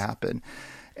to happen?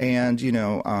 And,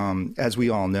 as we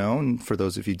all know, and for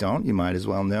those of you who don't, you might as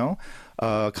well know,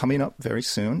 coming up very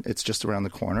soon, it's just around the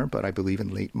corner, but I believe in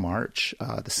late March,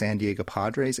 the San Diego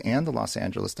Padres and the Los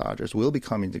Angeles Dodgers will be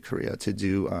coming to Korea to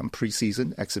do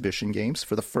preseason exhibition games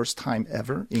for the first time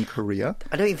ever in Korea.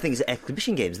 I don't even think it's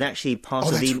exhibition games. They're actually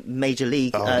part of the Major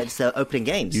League it's the opening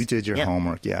games. You did your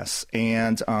homework, yes.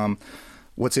 And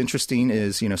what's interesting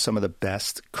is, some of the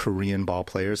best Korean ball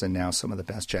players and now some of the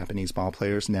best Japanese ball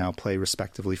players now play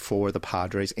respectively for the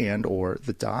Padres and or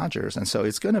the Dodgers. And so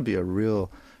it's going to be a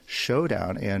real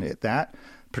showdown. And that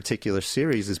particular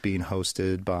series is being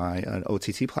hosted by an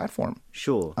OTT platform.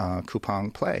 Sure.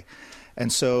 Coupang Play.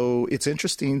 And so it's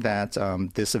interesting that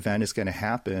this event is going to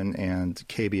happen, and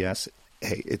KBS,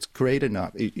 hey, it's great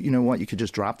enough. You know what? You could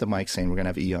just drop the mic saying we're going to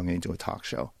have Lee Young-ae do a talk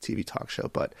show, TV talk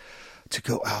show. But to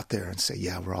go out there and say,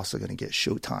 yeah, we're also going to get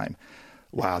Showtime.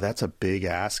 Wow, that's a big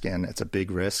ask and it's a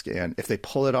big risk. And if they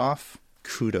pull it off,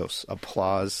 kudos,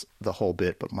 applause, the whole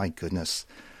bit. But my goodness,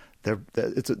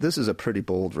 this is a pretty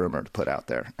bold rumor to put out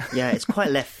there. Yeah, it's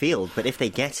quite left field. But if they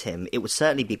get him, it would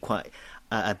certainly be quite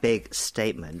a big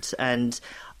statement. And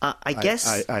I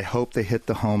guess... I hope they hit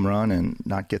the home run and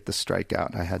not get the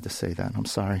strikeout. I had to say that. I'm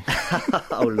sorry.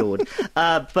 Oh, Lord.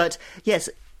 But yes,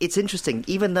 it's interesting.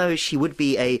 Even though she would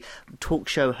be a talk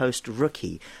show host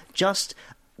rookie, just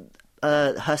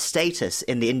her status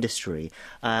in the industry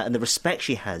and the respect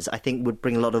she has, I think, would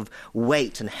bring a lot of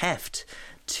weight and heft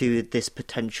to this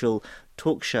potential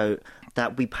talk show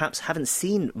that we perhaps haven't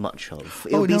seen much of.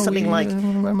 It would be something like...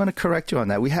 I'm going to correct you on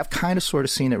that. We have kind of sort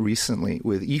of seen it recently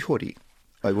with Ihori,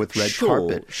 with Red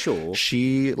Carpet. Sure.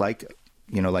 She, like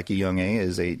a Young A,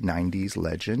 is a 90s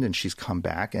legend, and she's come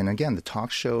back. And again, the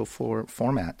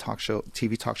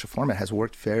TV talk show format has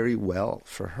worked very well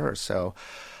for her. So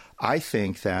I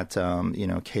think that,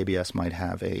 KBS might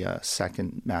have a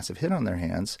second massive hit on their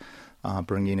hands,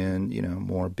 bringing in,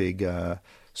 more big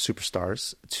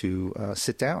superstars to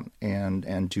sit down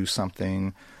and do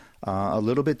something a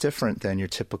little bit different than your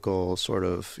typical sort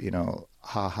of,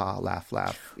 ha-ha, laugh,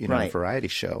 right. variety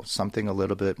show. Something a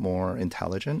little bit more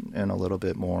intelligent and a little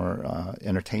bit more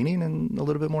entertaining and a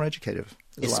little bit more educative.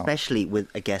 Especially with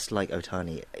a guest like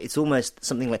Otani. It's almost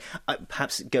something like,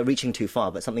 perhaps reaching too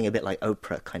far, but something a bit like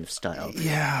Oprah kind of style.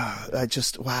 Yeah,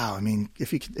 wow. I mean,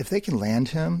 if they can land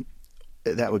him,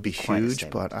 that would be huge.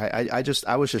 But I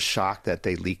was just shocked that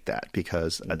they leaked that,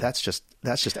 because that's just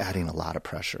adding a lot of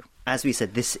pressure. As we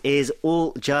said, this is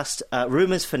all just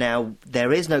rumours for now.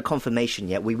 There is no confirmation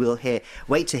yet. We will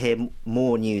wait to hear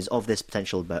more news of this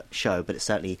potential show, but it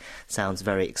certainly sounds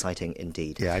very exciting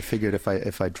indeed. Yeah, I figured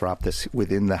if I drop this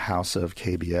within the house of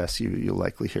KBS, you'll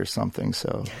likely hear something.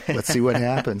 So let's see what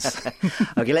happens.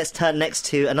 Okay, let's turn next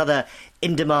to another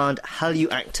in-demand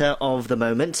Hallyu actor of the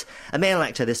moment, a male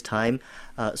actor this time,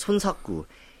 Son Seok-gu.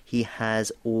 He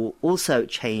has also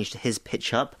changed his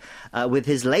pitch up with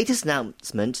his latest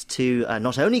announcement to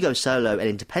not only go solo and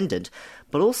independent,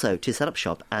 but also to set up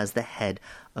shop as the head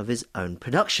of his own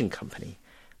production company.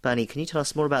 Bernie, can you tell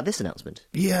us more about this announcement?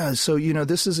 Yeah, so,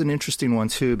 this is an interesting one,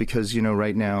 too, because,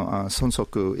 right now, Son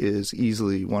Seok-gu is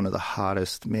easily one of the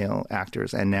hottest male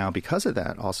actors, and now, because of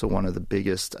that, also one of the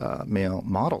biggest male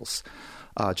models.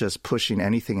 Just pushing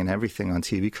anything and everything on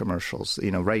TV commercials.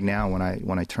 Right now when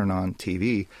I turn on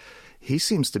TV, he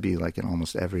seems to be like in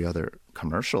almost every other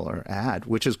commercial or ad,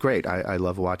 which is great. I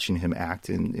love watching him act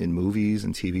in movies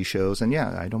and TV shows. And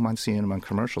yeah, I don't mind seeing him on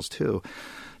commercials too.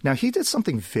 Now, he did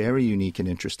something very unique and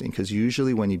interesting, because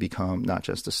usually when you become not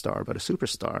just a star, but a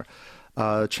superstar,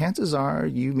 chances are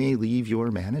you may leave your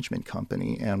management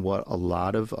company. And what a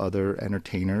lot of other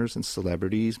entertainers and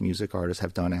celebrities, music artists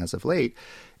have done as of late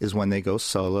is when they go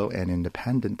solo and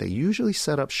independent, they usually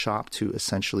set up shop to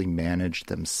essentially manage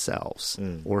themselves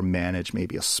or manage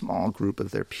maybe a small group of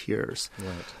their peers.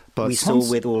 Right. But we saw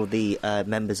with all the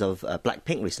members of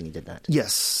Blackpink recently did that.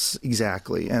 Yes,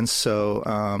 exactly. And so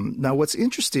now what's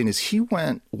interesting is he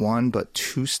went one but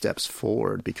two steps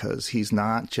forward, because he's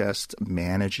not just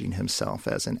managing himself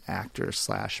as an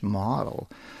actor/model,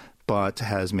 but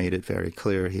has made it very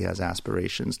clear he has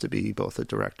aspirations to be both a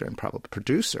director and probably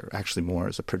producer, actually more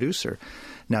as a producer.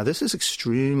 Now, this is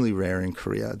extremely rare in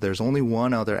Korea. There's only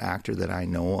one other actor that I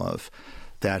know of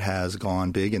that has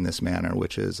gone big in this manner,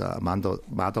 which is Ma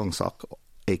Dong-seok,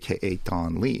 a.k.a.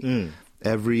 Don Lee.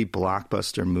 Every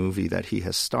blockbuster movie that he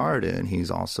has starred in, he's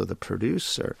also the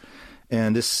producer.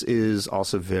 And this is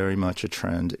also very much a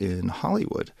trend in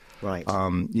Hollywood. Right.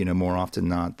 More often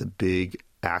than not, the big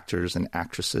actors and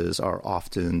actresses are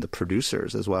often the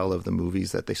producers as well of the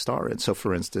movies that they star in. So,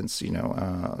 for instance,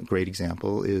 a great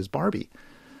example is Barbie.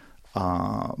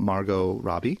 Margot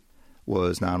Robbie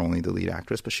was not only the lead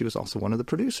actress, but she was also one of the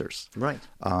producers. Right.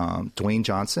 Dwayne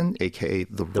Johnson, a.k.a.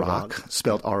 The Rock,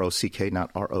 spelled R-O-C-K, not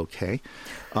R-O-K.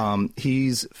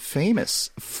 He's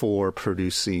famous for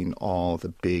producing all the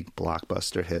big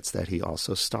blockbuster hits that he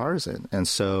also stars in. And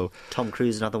so... Tom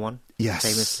Cruise, another one? Yes,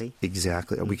 famously.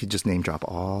 Exactly. We could just name drop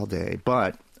all day.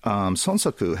 But Son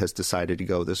Seok-gu has decided to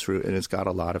go this route, and it's got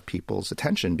a lot of people's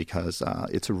attention because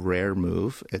it's a rare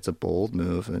move. It's a bold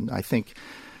move. And I think,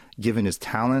 given his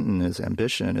talent and his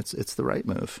ambition, it's the right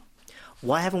move.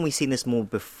 Why haven't we seen this more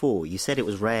before? You said it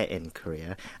was rare in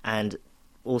Korea, and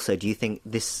also, do you think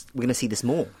we're going to see this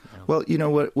more? Well,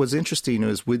 what was interesting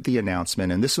is with the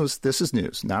announcement, and this is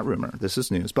news, not rumor. This is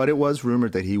news, but it was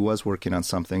rumored that he was working on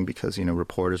something because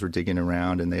reporters were digging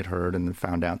around and they'd heard and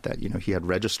found out that he had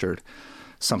registered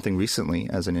something recently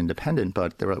as an independent.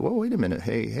 But they were like, "Well, wait a minute,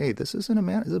 hey, this isn't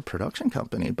this is a production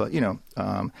company." But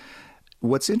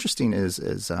what's interesting is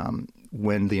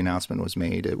when the announcement was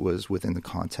made, it was within the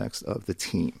context of the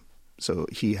team. So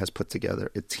he has put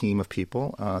together a team of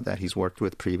people that he's worked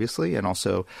with previously, and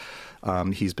also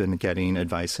he's been getting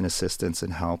advice and assistance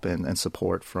and help and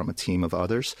support from a team of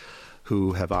others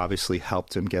who have obviously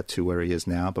helped him get to where he is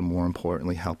now, but more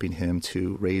importantly, helping him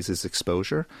to raise his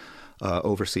exposure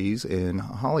overseas in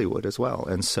Hollywood as well.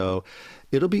 And so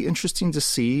it'll be interesting to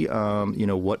see,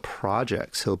 what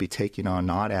projects he'll be taking on,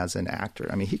 not as an actor.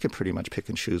 I mean, he can pretty much pick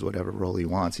and choose whatever role he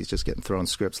wants. He's just getting thrown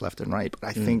scripts left and right. But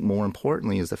I think more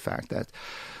importantly is the fact that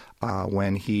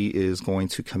when he is going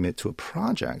to commit to a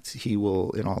project, he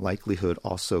will, in all likelihood,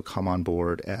 also come on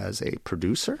board as a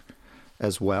producer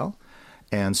as well.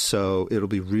 And so it'll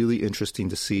be really interesting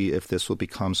to see if this will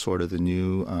become sort of the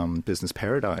new business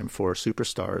paradigm for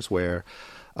superstars where,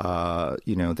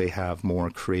 they have more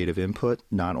creative input,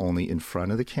 not only in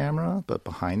front of the camera, but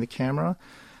behind the camera.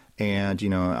 And,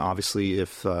 obviously,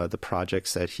 if the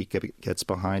projects that he gets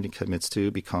behind and commits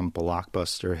to become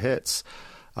blockbuster hits,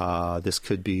 this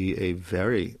could be a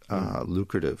very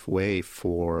lucrative way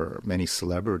for many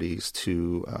celebrities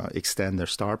to extend their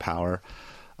star power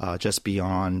just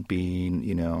beyond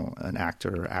being, an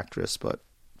actor or actress, but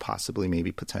possibly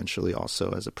maybe potentially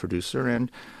also as a producer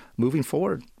and moving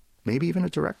forward, maybe even a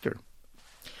director.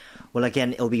 Well,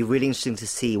 again, it'll be really interesting to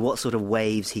see what sort of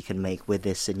waves he can make with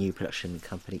this new production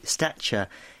company. Stature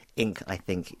Inc., I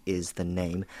think, is the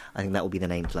name. I think that will be the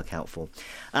name to look out for.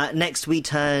 Next, we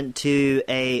turn to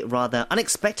a rather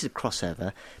unexpected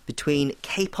crossover between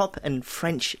K-pop and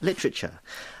French literature.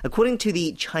 According to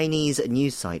the Chinese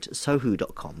news site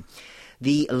Sohu.com,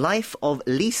 the life of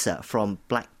Lisa from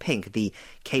Blackpink, the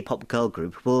K-pop girl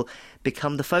group, will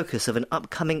become the focus of an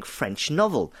upcoming French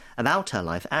novel about her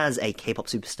life as a K-pop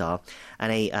superstar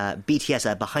and a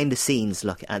BTS behind-the-scenes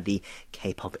look at the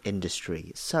K-pop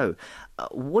industry. So,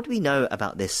 what do we know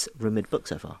about this rumoured book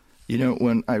so far?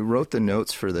 When I wrote the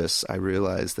notes for this, I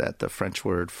realized that the French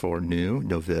word for new,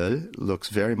 nouvelle, looks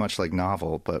very much like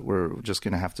novel, but we're just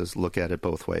going to have to look at it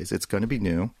both ways. It's going to be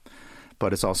new,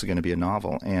 but it's also going to be a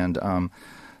novel. And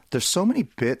there's so many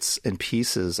bits and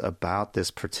pieces about this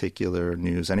particular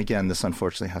news. And again, this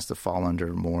unfortunately has to fall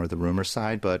under more the rumor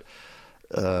side, but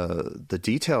the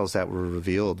details that were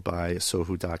revealed by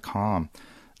Sohu.com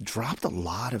dropped a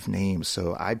lot of names.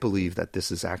 So I believe that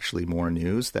this is actually more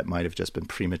news that might have just been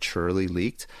prematurely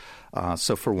leaked.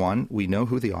 So for one, we know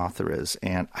who the author is.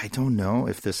 And I don't know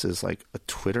if this is like a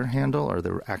Twitter handle or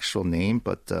the actual name,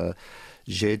 but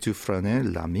J'ai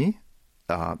Dufresne Lamy.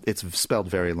 It's spelled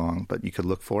very long, but you could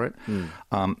look for it.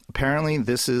 Apparently,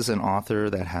 this is an author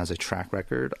that has a track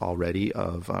record already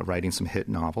of writing some hit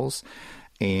novels.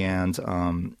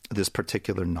 And this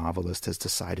particular novelist has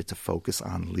decided to focus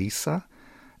on Lisa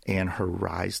and her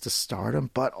rise to stardom.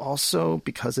 But also,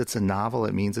 because it's a novel,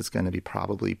 it means it's going to be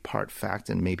probably part fact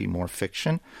and maybe more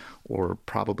fiction, or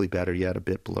probably better yet, a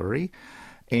bit blurry.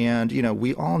 And,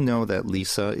 we all know that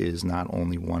Lisa is not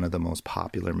only one of the most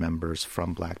popular members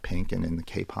from Blackpink and in the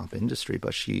K-pop industry,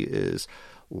 but she is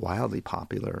wildly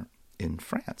popular in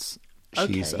France.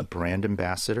 Okay. She's a brand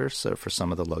ambassador for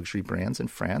some of the luxury brands in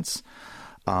France.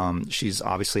 She's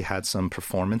obviously had some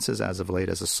performances as of late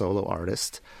as a solo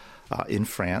artist in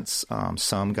France.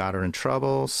 Some got her in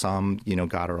trouble. Some,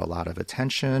 got her a lot of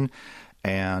attention.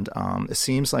 And it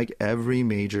seems like every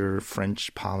major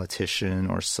French politician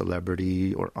or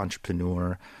celebrity or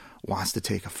entrepreneur wants to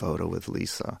take a photo with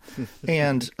Lisa.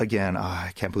 And again,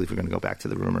 I can't believe we're going to go back to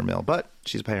the rumor mill, but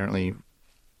she's apparently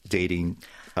dating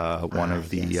one of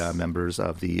the members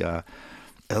of the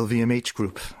LVMH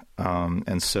group.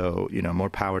 And so, more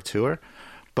power to her.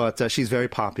 But she's very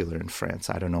popular in France.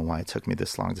 I don't know why it took me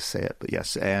this long to say it, but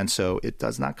yes. And so it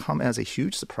does not come as a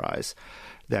huge surprise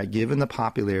that given the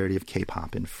popularity of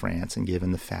K-pop in France and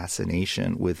given the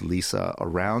fascination with Lisa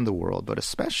around the world, but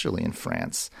especially in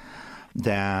France,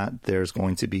 that there's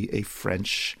going to be a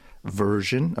French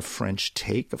version, a French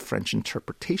take, a French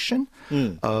interpretation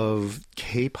of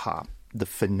K-pop, the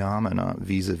phenomena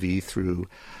vis-a-vis through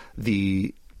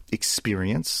the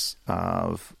experience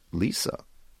of Lisa,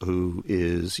 who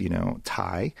is,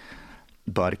 Thai,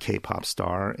 but a K-pop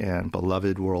star and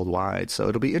beloved worldwide. So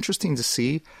it'll be interesting to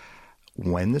see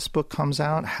when this book comes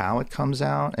out, how it comes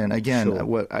out. And again,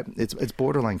 it's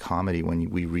borderline comedy when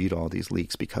we read all these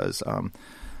leaks because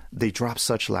they drop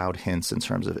such loud hints in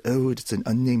terms of, it's an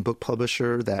unnamed book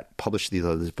publisher that published these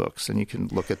other books. And you can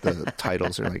look at the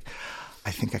titles and like,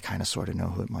 I think I kind of sort of know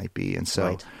who it might be. And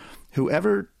so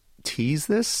whoever teased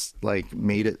this,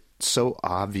 made it so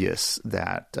obvious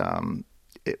that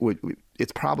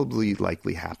it's probably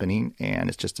likely happening, and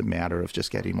it's just a matter of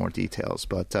just getting more details.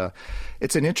 But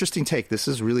it's an interesting take. This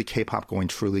is really K-pop going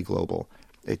truly global.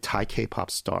 A Thai K-pop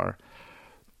star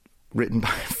written by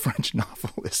French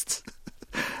novelists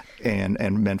and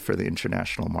meant for the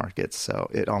international markets. So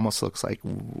it almost looks like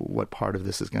what part of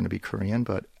this is going to be Korean,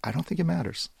 but I don't think it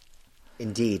matters.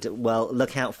 Indeed. Well,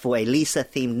 look out for a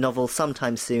Lisa-themed novel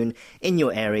sometime soon in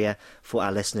your area for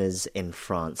our listeners in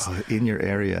France. Oh, in your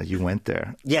area, you went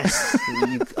there. Yes,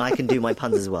 I can do my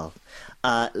puns as well.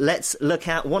 Let's look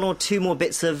at one or two more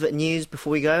bits of news before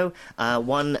we go.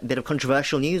 One bit of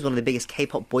controversial news. One of the biggest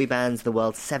K-pop boy bands in the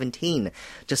world, 17,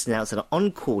 just announced an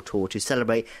encore tour to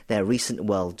celebrate their recent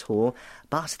world tour.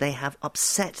 But they have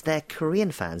upset their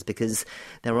Korean fans because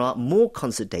there are more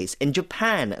concert dates in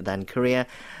Japan than Korea,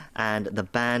 and the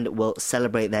band will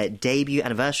celebrate their debut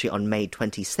anniversary on May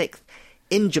 26th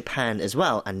in Japan as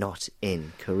well, and not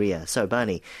in Korea. So,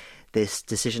 Bernie, this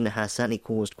decision has certainly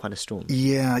caused quite a storm.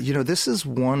 Yeah, this is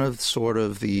one of sort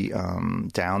of the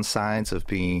downsides of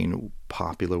being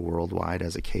popular worldwide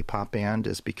as a K-pop band,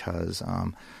 is because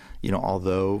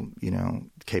although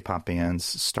K-pop bands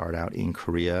start out in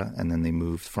Korea and then they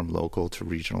moved from local to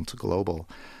regional to global,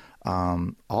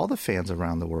 all the fans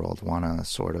around the world want to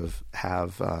sort of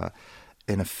have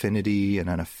an affinity and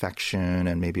an affection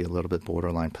and maybe a little bit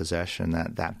borderline possession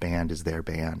that band is their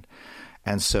band.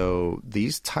 And so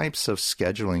these types of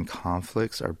scheduling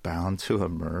conflicts are bound to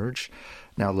emerge.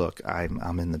 Now, look,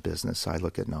 I'm in the business, so I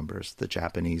look at numbers. The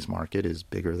Japanese market is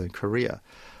bigger than Korea.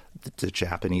 The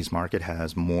Japanese market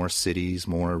has more cities,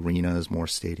 more arenas, more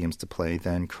stadiums to play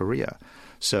than Korea.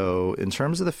 So in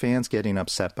terms of the fans getting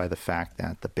upset by the fact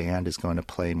that the band is going to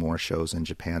play more shows in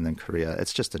Japan than Korea,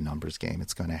 it's just a numbers game.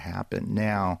 It's going to happen.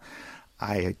 Now,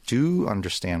 I do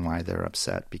understand why they're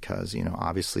upset because,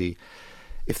 obviously,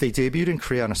 if they debuted in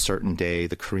Korea on a certain day,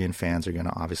 the Korean fans are going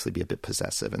to obviously be a bit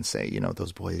possessive and say,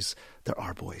 those boys, they're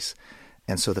our boys.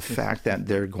 And so the fact that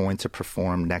they're going to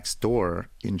perform next door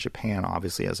in Japan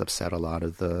obviously has upset a lot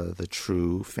of the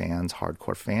true fans,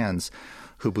 hardcore fans,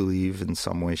 who believe in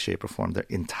some way, shape, or form they're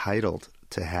entitled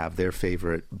to have their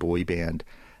favorite boy band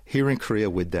here in Korea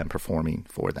with them performing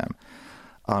for them.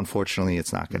 Unfortunately,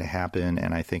 it's not going to happen.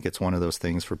 And I think it's one of those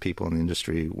things for people in the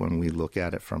industry, when we look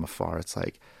at it from afar, it's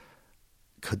like,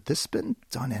 could this been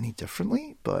done any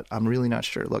differently? But I'm really not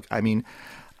sure. Look,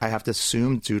 I have to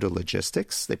assume due to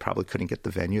logistics, they probably couldn't get the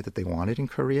venue that they wanted in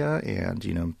Korea.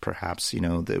 And, perhaps,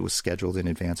 it was scheduled in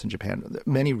advance in Japan. There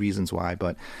are many reasons why,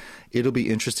 but it'll be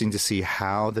interesting to see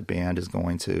how the band is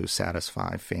going to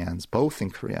satisfy fans both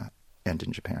in Korea and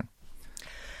in Japan.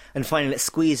 And finally, let's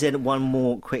squeeze in one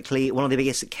more quickly. One of the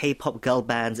biggest K-pop girl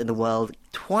bands in the world,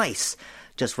 Twice,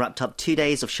 just wrapped up 2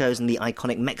 days of shows in the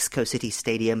iconic Mexico City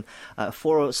Stadium,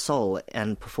 Foro Sol,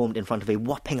 and performed in front of a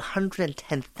whopping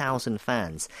 110,000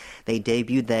 fans. They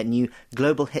debuted their new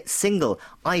global hit single,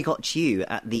 I Got You,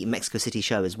 at the Mexico City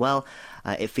show as well.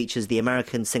 It features the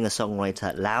American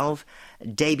singer-songwriter Lauv,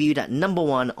 debuted at number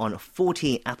 1 on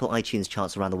 40 Apple iTunes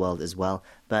charts around the world as well.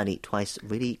 Bernie, Twice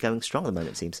really going strong at the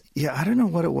moment, it seems. Yeah, I don't know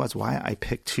what it was, why I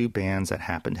picked two bands that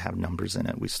happened to have numbers in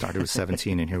it. We started with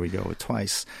 17, and here we go with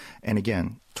Twice. And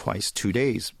again, Twice, 2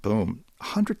 days, boom,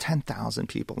 110,000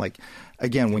 people. Like,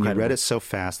 again, when you read it so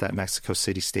fast, that Mexico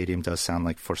City Stadium does sound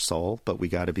like for Seoul, but we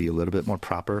got to be a little bit more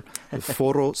proper.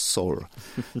 Foro Sol.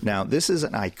 Now, this is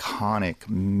an iconic,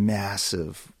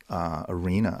 massive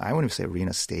arena. I wouldn't even say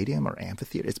arena, stadium or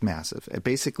amphitheater. It's massive.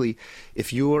 Basically,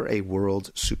 if you're a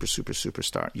world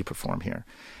superstar, you perform here.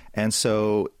 And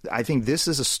so I think this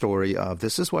is a story of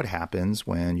this is what happens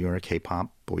when you're a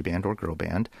K-pop boy band or girl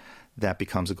band that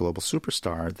becomes a global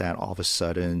superstar, that all of a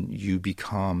sudden you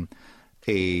become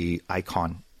a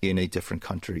icon in a different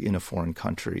country, in a foreign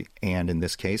country. And in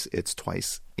this case, it's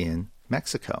Twice in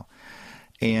Mexico.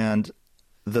 And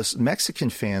the Mexican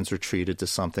fans were treated to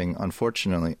something,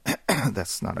 unfortunately,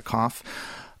 that's not a cough,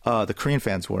 the Korean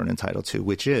fans weren't entitled to,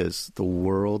 which is the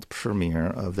world premiere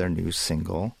of their new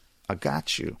single, I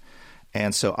Got You.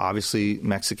 And so obviously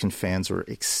Mexican fans were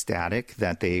ecstatic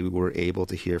that they were able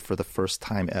to hear for the first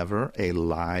time ever a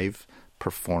live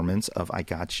performance of I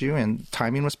Got You. And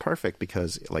timing was perfect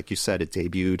because, like you said, it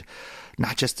debuted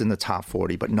not just in the top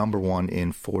 40, but number 1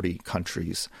 in 40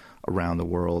 countries around the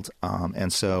world.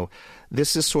 And so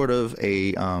this is sort of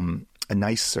a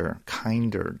nicer,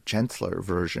 kinder, gentler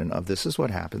version of this is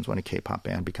what happens when a K-pop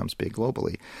band becomes big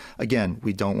globally. Again,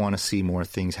 we don't want to see more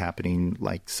things happening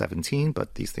like 17,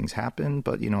 but these things happen.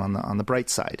 But, on the bright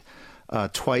side,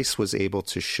 Twice was able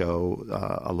to show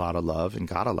a lot of love and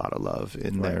got a lot of love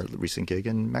in their recent gig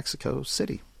in Mexico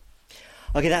City.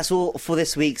 Okay, that's all for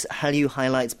this week's Hallyu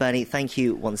Highlights. Bernie, thank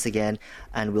you once again,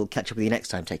 and we'll catch up with you next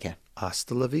time. Take care.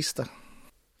 Hasta la vista.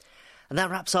 And that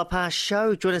wraps up our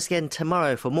show. Join us again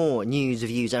tomorrow for more news,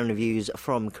 views and reviews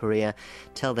from Korea.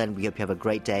 Till then, we hope you have a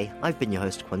great day. I've been your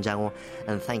host, Kwon Jang-woo,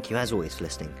 and thank you as always for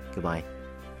listening. Goodbye.